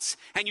him out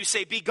and you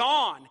say, be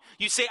gone.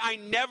 You say, I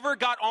never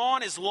got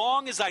on as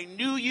long as I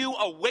knew you.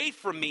 Away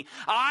from me.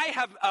 I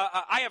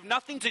have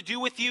nothing to do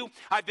with you.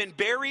 I've been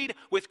buried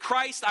with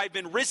Christ. I've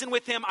been risen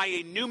with him. I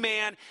am a new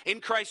man in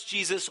Christ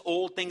Jesus.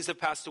 Old things have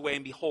passed away,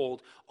 and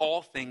behold,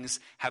 all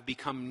things have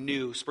become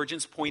new.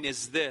 Spurgeon's point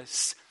is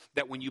this,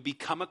 that when you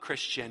become a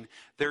Christian,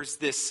 there's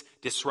this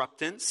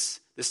disruptance,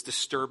 this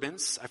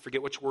disturbance. I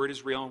forget which word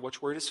is real and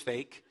which word is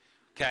fake,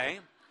 okay?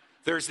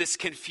 There's this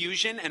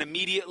confusion, and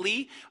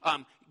immediately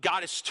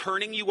God is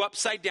turning you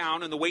upside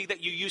down, and the way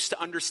that you used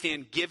to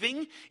understand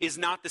giving is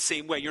not the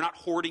same way. You're not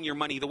hoarding your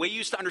money. The way you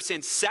used to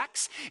understand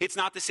sex, it's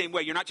not the same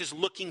way. You're not just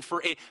looking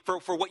for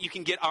what you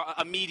can get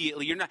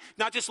immediately. You're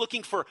not just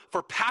looking for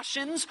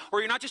passions, or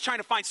you're not just trying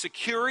to find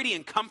security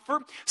and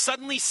comfort.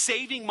 Suddenly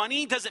saving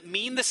money doesn't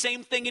mean the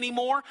same thing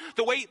anymore.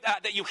 The way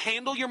that you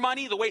handle your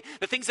money,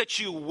 the things that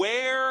you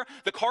wear,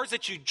 the cars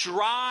that you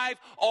drive,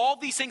 all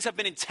these things have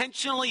been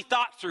intentionally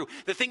thought through.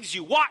 The things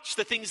you watch,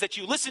 the things that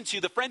you listen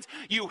to, the friends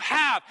you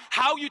have,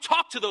 how you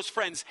talk to those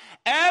friends.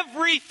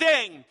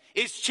 Everything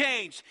is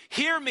changed.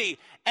 Hear me.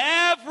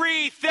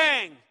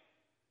 Everything.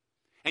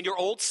 And your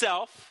old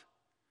self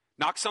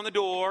knocks on the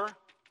door.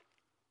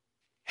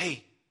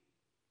 Hey,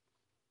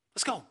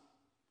 let's go.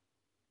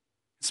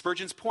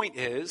 Spurgeon's point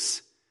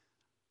is,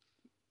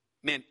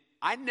 man,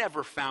 I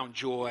never found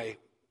joy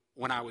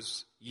when I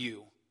was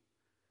you.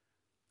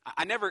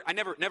 I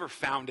never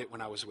found it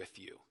when I was with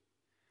you.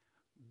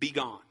 Be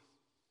gone.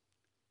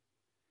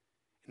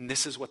 And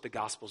this is what the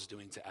gospel is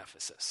doing to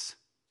Ephesus.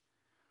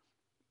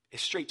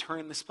 It's straight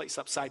turning this place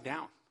upside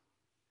down.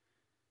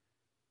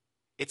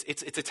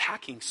 It's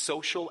attacking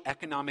social,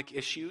 economic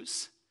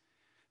issues.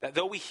 That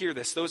though we hear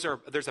this,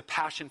 there's a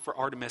passion for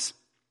Artemis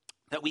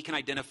that we can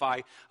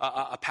identify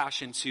a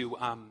passion to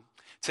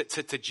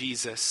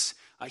Jesus.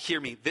 Hear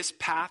me. This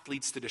path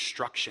leads to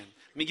destruction.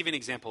 Let me give you an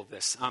example of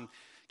this.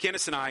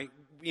 Candace and I,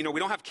 we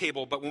don't have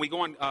cable, but when we go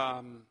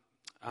on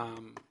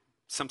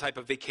some type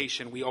of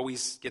vacation, we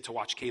always get to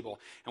watch cable.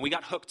 And we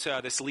got hooked to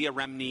this Leah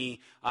Remini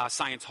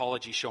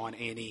Scientology show on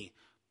A&E.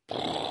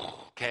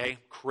 Okay?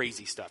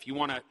 Crazy stuff. You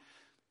want to...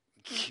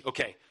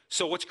 Okay.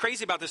 So what's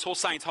crazy about this whole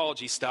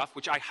Scientology stuff,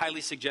 which I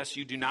highly suggest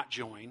you do not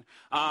join,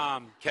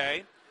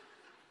 okay?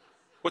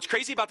 What's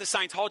crazy about the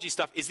Scientology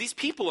stuff is these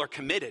people are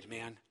committed,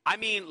 man. I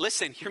mean,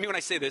 listen, hear me when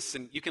I say this,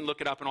 and you can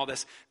look it up and all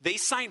this. They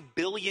signed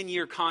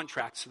billion-year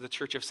contracts to the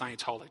Church of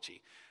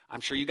Scientology. I'm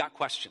sure you got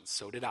questions.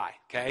 So did I,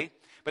 okay?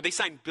 But they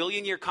signed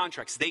billion-year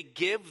contracts. They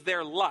give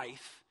their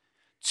life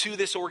to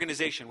this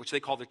organization, which they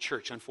call the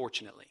church,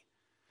 unfortunately.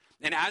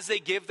 And as they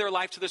give their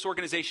life to this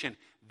organization,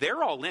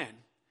 they're all in.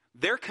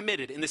 They're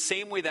committed in the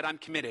same way that I'm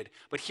committed.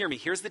 But hear me,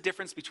 here's the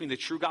difference between the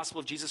true gospel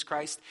of Jesus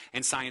Christ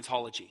and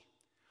Scientology.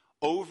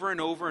 Over and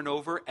over and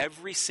over,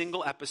 every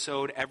single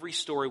episode, every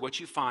story,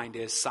 what you find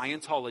is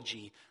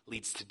Scientology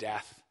leads to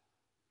death.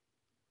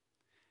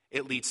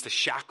 It leads to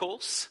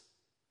shackles.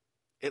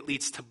 It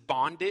leads to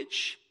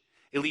bondage.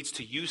 It leads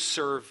to you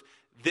serve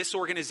this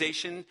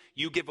organization,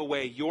 you give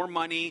away your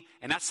money,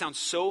 and that sounds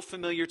so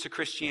familiar to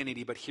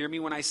Christianity, but hear me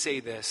when I say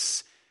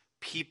this.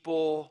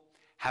 people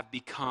have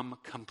become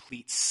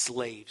complete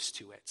slaves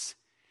to it.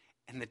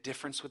 And the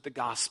difference with the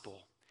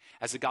gospel,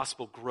 as the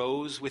gospel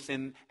grows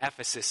within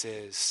Ephesus,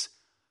 is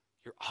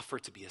you're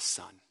offered to be a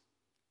son.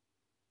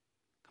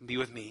 Come be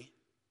with me.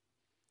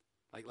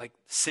 Like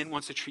sin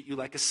wants to treat you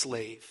like a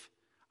slave.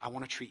 I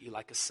want to treat you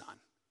like a son.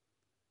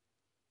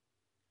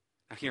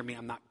 Now hear me,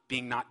 I'm not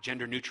being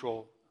gender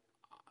neutral.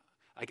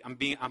 I'm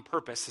being on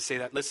purpose to say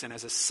that, listen,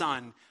 as a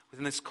son,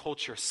 within this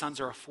culture, sons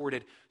are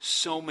afforded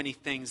so many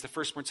things. The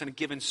firstborn son is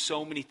given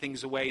so many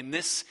things away. And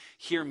this,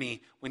 hear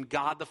me, when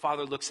God the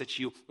Father looks at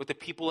you, what the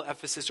people of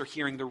Ephesus are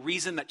hearing, the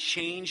reason that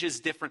change is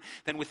different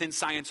than within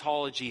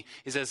Scientology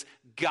is as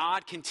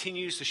God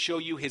continues to show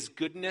you his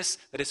goodness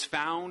that is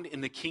found in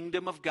the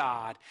kingdom of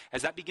God,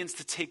 as that begins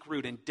to take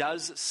root and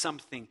does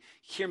something,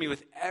 hear me,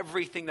 with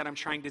everything that I'm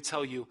trying to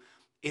tell you,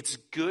 it's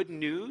good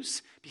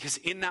news because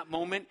in that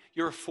moment,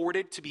 you're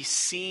afforded to be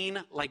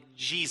seen like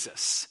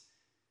Jesus.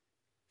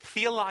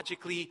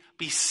 Theologically,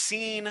 be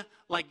seen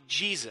like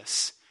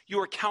Jesus.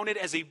 You are counted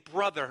as a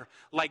brother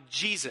like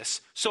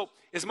Jesus. So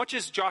as much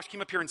as Josh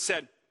came up here and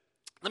said,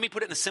 let me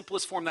put it in the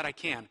simplest form that I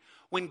can.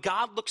 When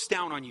God looks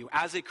down on you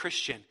as a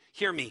Christian,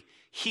 hear me,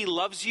 he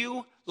loves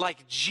you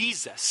like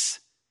Jesus.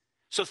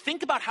 So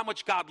think about how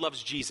much God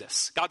loves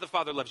Jesus. God the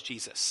Father loves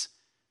Jesus.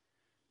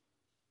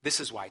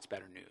 This is why it's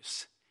better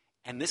news.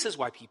 And this is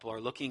why people are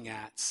looking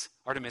at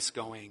Artemis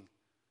going,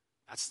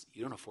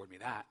 you don't afford me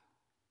that.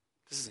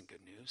 This isn't good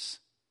news.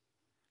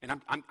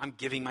 And I'm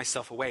giving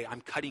myself away.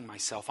 I'm cutting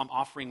myself. I'm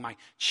offering my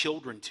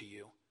children to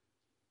you.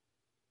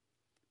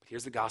 But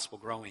here's the gospel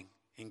growing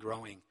and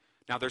growing.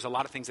 Now there's a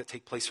lot of things that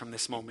take place from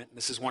this moment.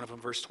 This is one of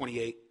them, verse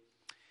 28.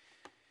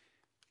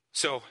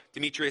 So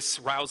Demetrius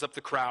riles up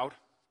the crowd.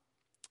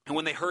 And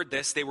when they heard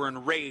this, they were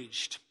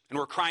enraged and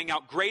were crying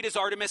out, "Great is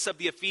Artemis of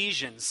the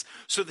Ephesians."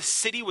 So the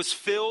city was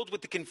filled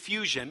with the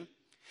confusion,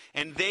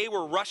 and they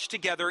were rushed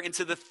together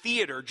into the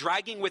theater,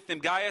 dragging with them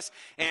Gaius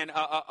and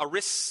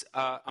Aristarchus,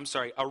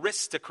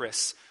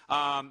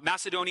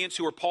 Macedonians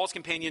who were Paul's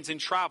companions in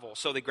travel.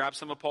 So they grabbed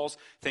some of Paul's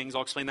things.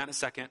 I'll explain that in a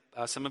second.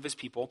 Some of his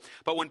people.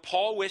 But when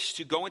Paul wished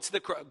to go in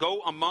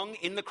among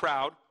the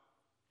crowd,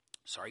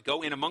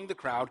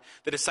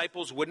 the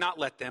disciples would not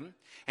let them,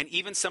 and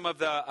even some of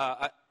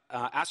the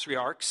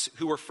Astriarchs,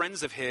 who were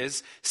friends of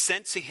his,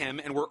 sent to him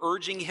and were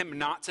urging him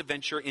not to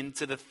venture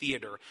into the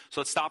theater. So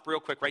let's stop real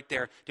quick right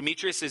there.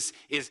 Demetrius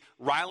is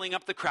riling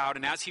up the crowd,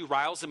 and as he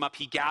riles them up,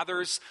 he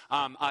gathers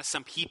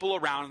some people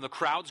around, and the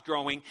crowd's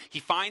growing. He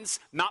finds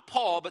not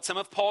Paul, but some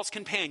of Paul's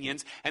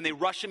companions, and they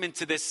rush him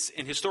into this,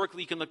 and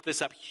historically you can look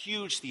this up,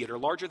 huge theater,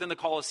 larger than the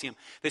Colosseum.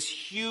 This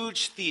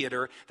huge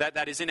theater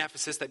that is in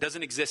Ephesus that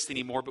doesn't exist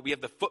anymore, but we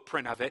have the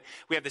footprint of it.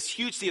 We have this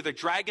huge theater,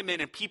 drag him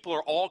in, and people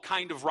are all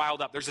kind of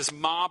riled up. There's this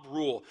mob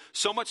rule.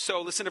 So much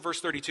so, listen to verse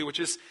 32, which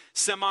is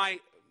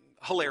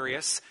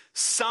semi-hilarious.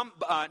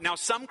 Now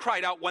some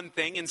cried out one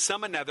thing and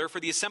some another, for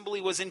the assembly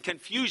was in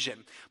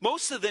confusion.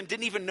 Most of them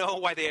didn't even know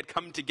why they had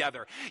come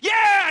together.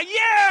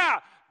 Yeah!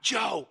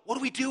 Joe, what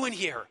are we doing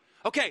here?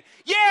 Okay,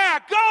 yeah,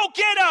 go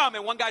get them!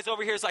 And one guy's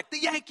over here is like,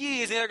 the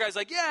Yankees. And the other guy's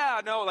like, yeah,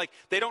 no, like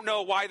they don't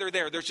know why they're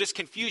there. There's just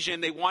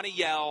confusion. They want to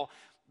yell.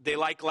 They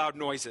like loud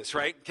noises,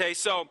 right? Okay,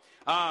 So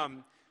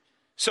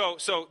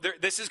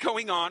this is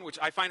going on, which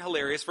I find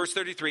hilarious. Verse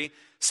 33,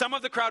 some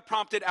of the crowd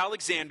prompted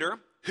Alexander,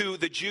 who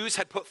the Jews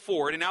had put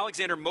forward, and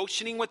Alexander,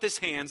 motioning with his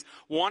hands,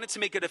 wanted to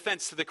make a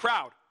defense to the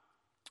crowd.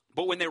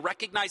 But when they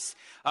recognized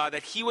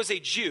that he was a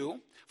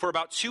Jew, for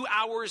about 2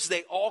 hours,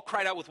 they all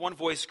cried out with one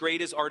voice,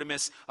 "Great is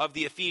Artemis of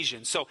the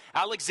Ephesians." So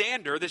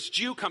Alexander, this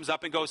Jew, comes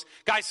up and goes,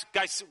 guys,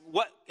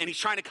 what? And he's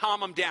trying to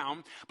calm them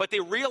down, but they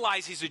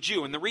realize he's a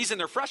Jew. And the reason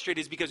they're frustrated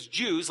is because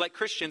Jews, like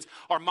Christians,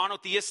 are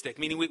monotheistic,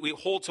 meaning we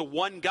hold to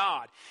one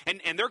God. And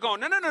they're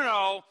going,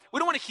 no, we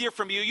don't want to hear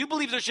from you. You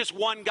believe there's just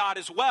one God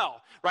as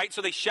well, right?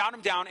 So they shout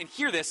him down, and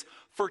hear this,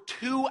 for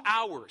 2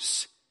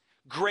 hours.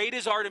 Great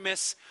is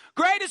Artemis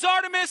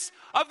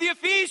of the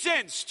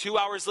Ephesians. 2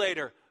 hours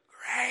later,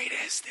 great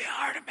is the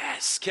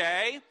Artemis,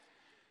 okay?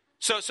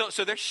 So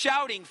they're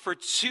shouting for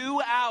 2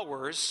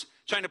 hours,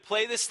 trying to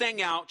play this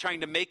thing out,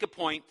 trying to make a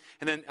point.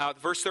 And then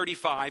verse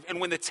 35, and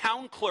when the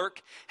town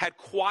clerk had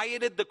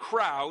quieted the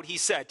crowd, he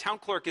said, town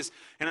clerk is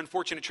an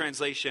unfortunate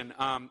translation.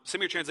 Some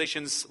of your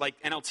translations, like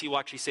NLT, will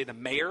actually say the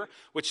mayor,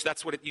 which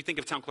that's what you think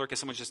of town clerk as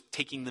someone just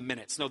taking the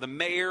minutes. No, the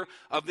mayor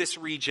of this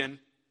region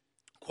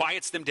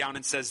quiets them down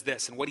and says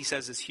this, and what he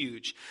says is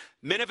huge.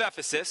 Men of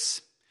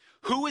Ephesus,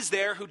 who is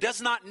there who does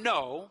not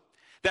know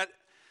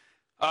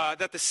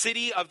that the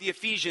city of the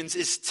Ephesians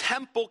is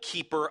temple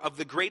keeper of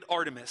the great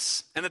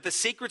Artemis, and that the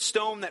sacred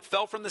stone that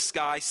fell from the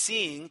sky,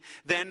 seeing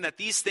then that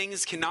these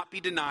things cannot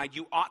be denied,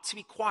 you ought to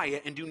be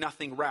quiet and do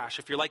nothing rash.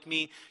 If you're like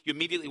me, you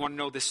immediately want to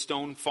know this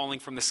stone falling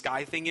from the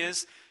sky thing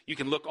is. You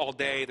can look all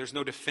day. There's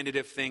no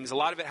definitive things. A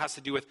lot of it has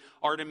to do with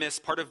Artemis.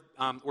 Part of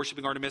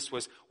worshiping Artemis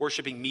was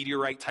worshiping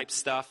meteorite type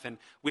stuff. And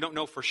we don't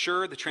know for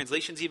sure. The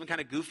translation's even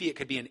kind of goofy. It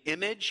could be an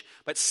image.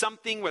 But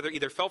something, whether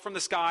either fell from the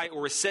sky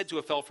or is said to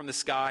have fell from the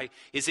sky,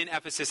 is in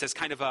Ephesus as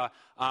kind of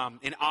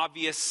an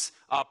obvious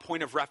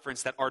point of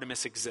reference that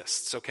Artemis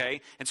exists,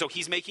 okay? And so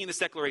he's making this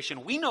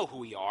declaration. We know who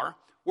we are.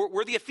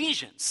 We're the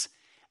Ephesians.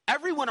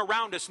 Everyone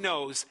around us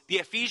knows the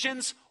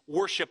Ephesians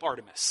worship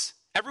Artemis.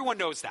 Everyone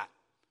knows that.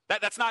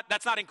 That's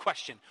not in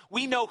question.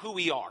 We know who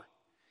we are.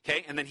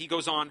 Okay, and then he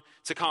goes on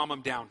to calm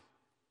them down.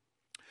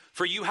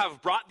 For you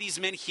have brought these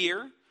men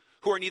here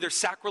who are neither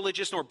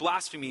sacrilegious nor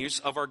blasphemers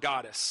of our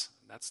goddess.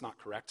 That's not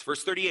correct.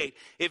 Verse 38,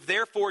 if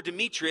therefore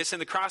Demetrius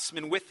and the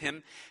craftsmen with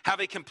him have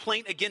a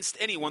complaint against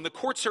anyone, the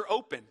courts are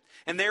open,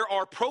 and there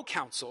are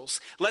proconsuls.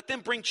 Let them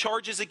bring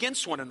charges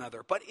against one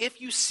another. But if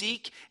you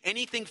seek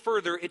anything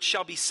further, it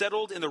shall be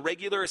settled in the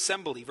regular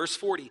assembly. Verse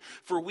 40,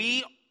 for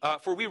we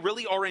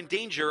really are in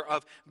danger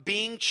of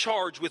being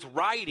charged with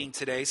rioting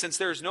today, since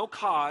there is no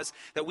cause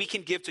that we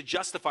can give to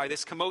justify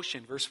this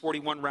commotion. Verse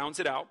 41 rounds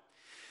it out.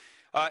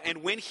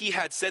 And when he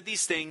had said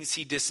these things,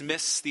 he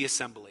dismissed the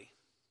assembly.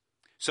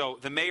 So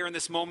the mayor in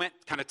this moment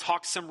kind of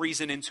talks some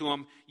reason into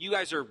him. You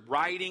guys are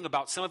rioting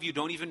about, some of you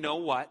don't even know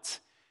what.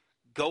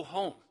 Go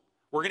home.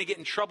 We're going to get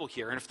in trouble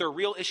here. And if there are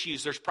real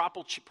issues, there's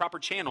proper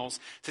channels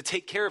to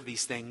take care of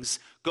these things.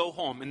 Go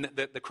home. And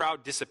the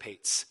crowd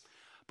dissipates.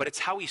 But it's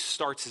how he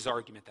starts his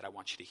argument that I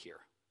want you to hear.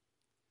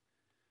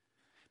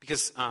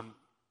 Because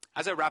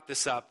as I wrap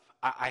this up,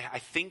 I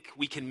think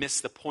we can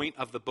miss the point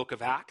of the book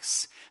of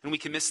Acts, and we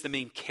can miss the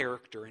main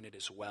character in it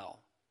as well.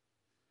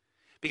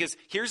 Because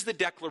here's the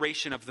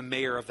declaration of the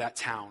mayor of that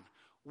town.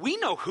 We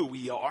know who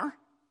we are.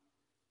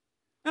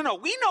 No,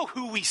 we know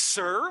who we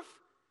serve.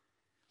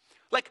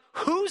 Like,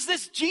 who's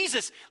this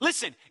Jesus?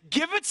 Listen,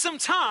 give it some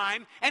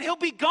time, and he'll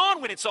be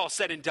gone when it's all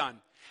said and done.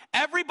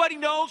 Everybody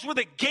knows we're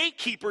the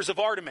gatekeepers of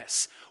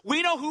Artemis.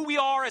 We know who we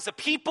are as a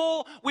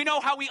people. We know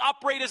how we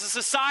operate as a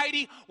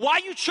society. Why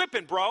you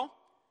tripping, bro?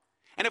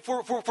 And if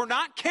we're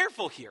not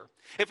careful here,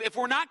 if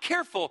we're not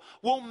careful,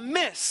 we'll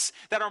miss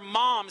that our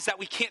moms that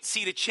we can't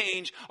see to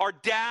change, our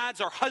dads,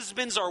 our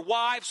husbands, our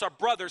wives, our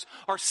brothers,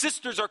 our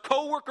sisters, our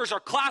coworkers, our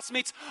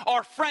classmates,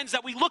 our friends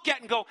that we look at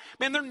and go,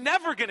 man, they're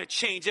never going to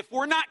change. If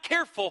we're not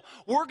careful,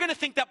 we're going to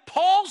think that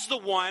Paul's the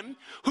one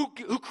who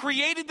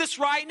created this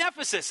riot in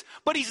Ephesus.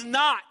 But he's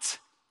not.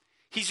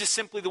 He's just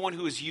simply the one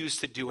who is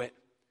used to do it.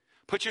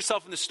 Put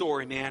yourself in the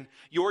story, man.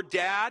 Your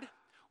dad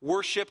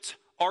worshipped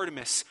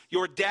Artemis.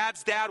 Your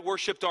dad's dad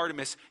worshipped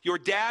Artemis. Your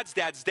dad's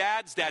dad's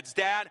dad's dad's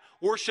dad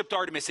worshipped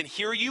Artemis. And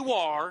here you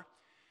are.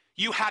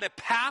 You had a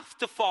path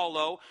to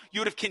follow. You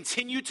would have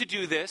continued to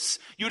do this.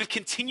 You would have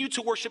continued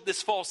to worship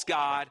this false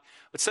god.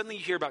 But suddenly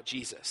you hear about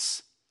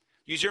Jesus.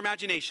 Use your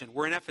imagination.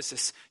 We're in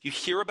Ephesus. You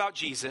hear about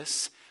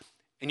Jesus,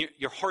 and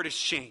your heart is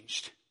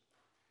changed.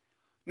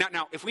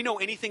 Now, if we know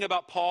anything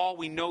about Paul,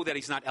 we know that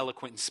he's not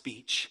eloquent in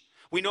speech.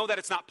 We know that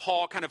it's not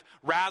Paul kind of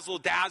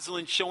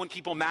razzle-dazzling, showing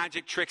people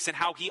magic tricks and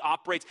how he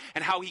operates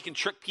and how he can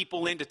trick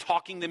people into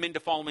talking them into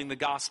following the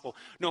gospel.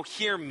 No,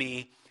 hear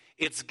me.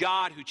 It's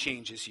God who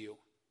changes you.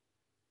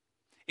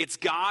 It's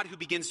God who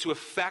begins to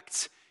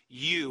affect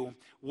you.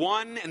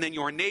 One, and then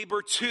your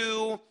neighbor.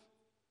 Two,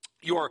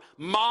 your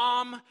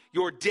mom,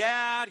 your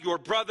dad, your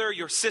brother,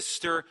 your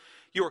sister,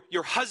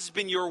 your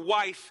husband, your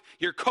wife,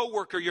 your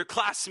coworker, your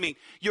classmate,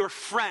 your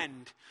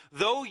friend.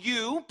 Though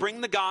you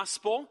bring the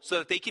gospel so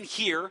that they can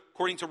hear,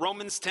 according to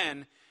Romans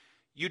 10,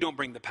 you don't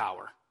bring the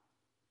power.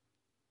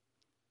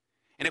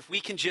 And if we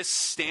can just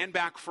stand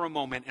back for a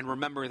moment and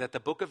remember that the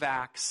book of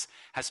Acts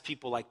has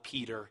people like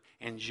Peter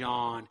and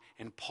John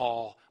and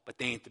Paul, but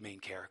they ain't the main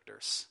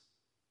characters.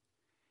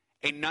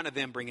 Ain't none of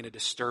them bringing a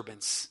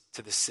disturbance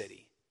to the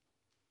city.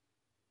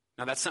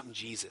 Now that's something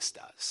Jesus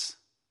does.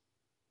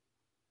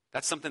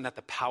 That's something that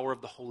the power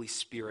of the Holy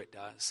Spirit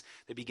does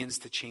that begins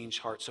to change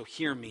hearts. So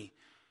hear me.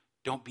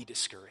 Don't be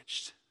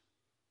discouraged.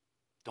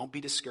 Don't be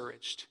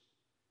discouraged.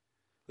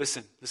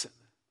 Listen.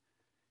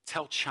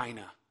 Tell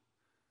China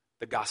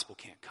the gospel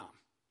can't come.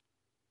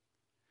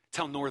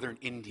 Tell northern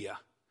India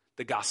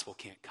the gospel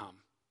can't come.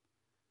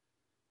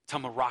 Tell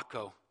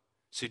Morocco,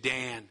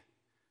 Sudan.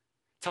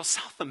 Tell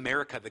South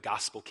America the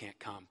gospel can't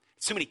come.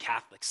 There's too many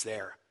Catholics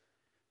there.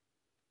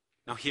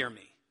 Now hear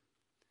me.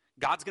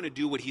 God's going to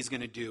do what he's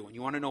going to do. And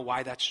you want to know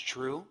why that's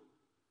true?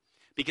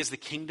 Because the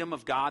kingdom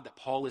of God that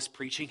Paul is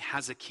preaching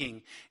has a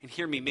king. And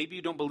hear me, maybe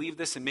you don't believe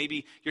this and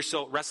maybe you're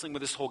still wrestling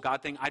with this whole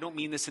God thing. I don't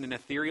mean this in an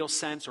ethereal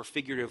sense or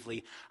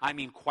figuratively. I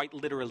mean quite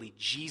literally.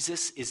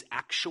 Jesus is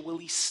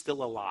actually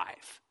still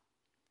alive.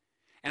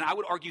 And I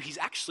would argue he's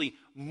actually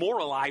more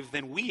alive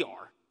than we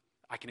are.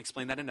 I can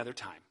explain that another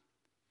time.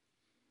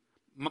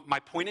 My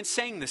point in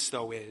saying this,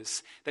 though,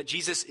 is that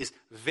Jesus is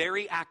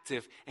very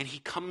active and he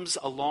comes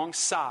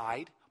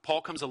alongside,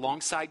 Paul comes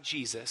alongside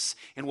Jesus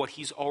in what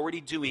he's already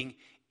doing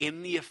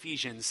in the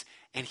Ephesians,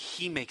 and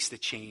he makes the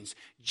change.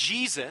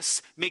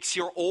 Jesus makes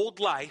your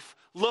old life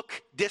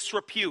look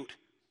disrepute.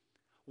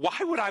 Why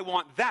would I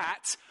want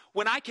that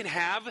when I can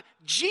have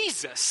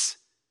Jesus?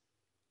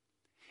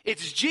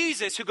 It's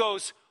Jesus who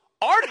goes,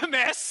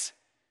 Artemis?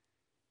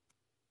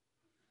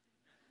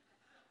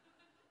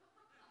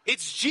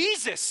 It's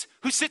Jesus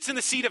who sits in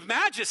the seat of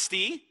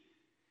majesty.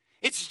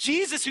 It's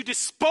Jesus who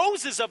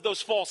disposes of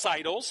those false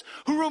idols,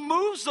 who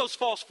removes those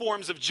false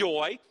forms of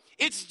joy.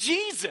 It's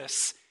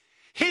Jesus.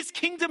 His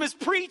kingdom is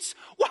preached.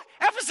 What?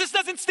 Ephesus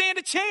doesn't stand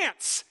a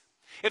chance.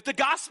 If the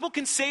gospel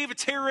can save a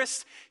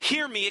terrorist,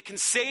 hear me, it can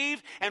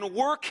save and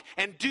work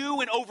and do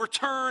and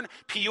overturn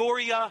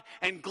Peoria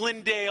and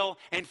Glendale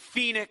and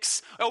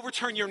Phoenix,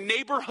 overturn your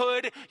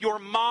neighborhood, your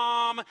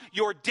mom,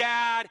 your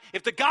dad.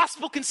 If the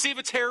gospel can save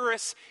a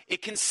terrorist,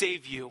 it can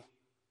save you.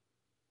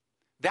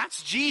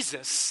 That's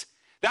Jesus.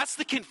 That's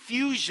the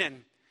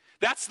confusion.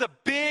 That's the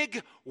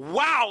big,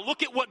 wow,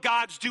 look at what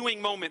God's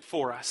doing moment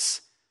for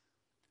us.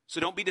 So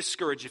don't be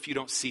discouraged if you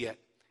don't see it.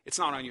 It's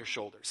not on your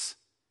shoulders.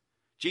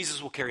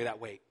 Jesus will carry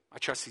that weight. I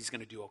trust he's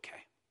going to do okay.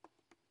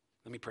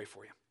 Let me pray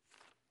for you.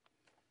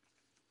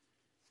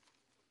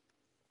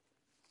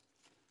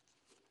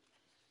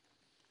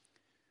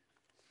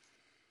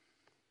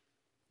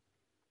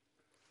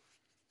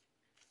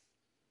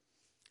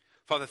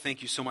 Father,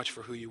 thank you so much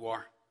for who you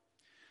are,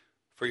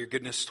 for your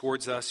goodness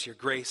towards us, your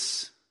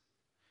grace.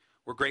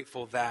 We're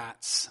grateful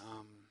that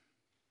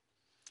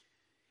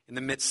in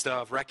the midst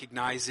of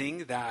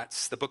recognizing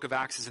that the book of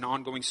Acts is an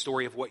ongoing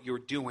story of what you're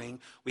doing,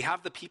 we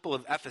have the people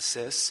of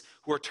Ephesus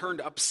who are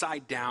turned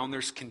upside down.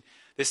 There's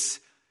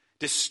this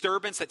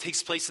disturbance that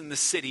takes place in the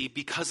city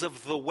because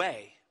of the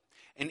way.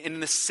 And in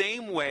the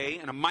same way,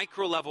 on a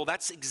micro level,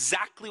 that's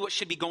exactly what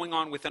should be going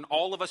on within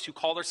all of us who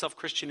call ourselves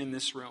Christian in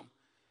this room.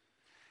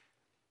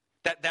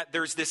 That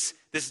there's this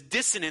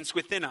dissonance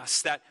within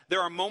us, that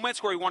there are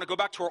moments where we want to go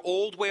back to our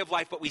old way of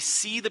life, but we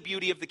see the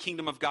beauty of the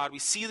kingdom of God, we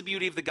see the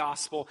beauty of the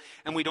gospel,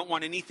 and we don't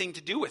want anything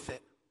to do with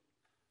it.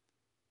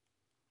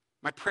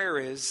 My prayer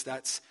is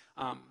that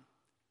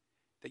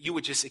you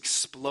would just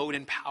explode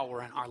in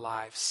power in our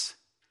lives.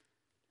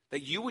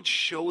 That you would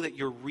show that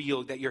you're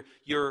real, that your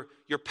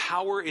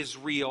power is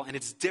real, and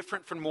it's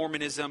different from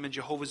Mormonism and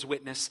Jehovah's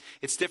Witness.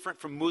 It's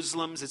different from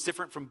Muslims. It's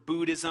different from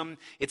Buddhism.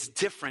 It's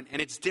different,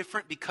 and it's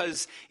different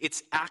because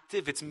it's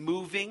active, it's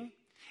moving.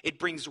 It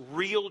brings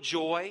real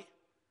joy.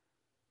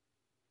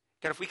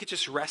 God, if we could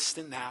just rest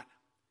in that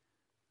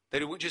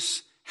it wouldn't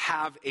just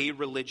have a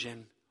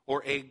religion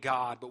or a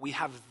God, but we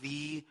have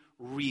the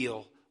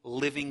real,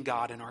 living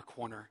God in our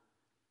corner.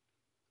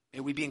 May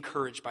we be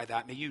encouraged by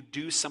that. May you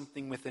do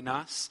something within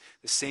us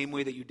the same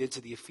way that you did to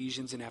the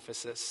Ephesians in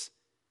Ephesus.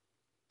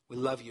 We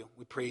love you.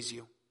 We praise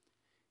you.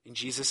 In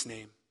Jesus'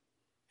 name,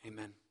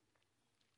 amen.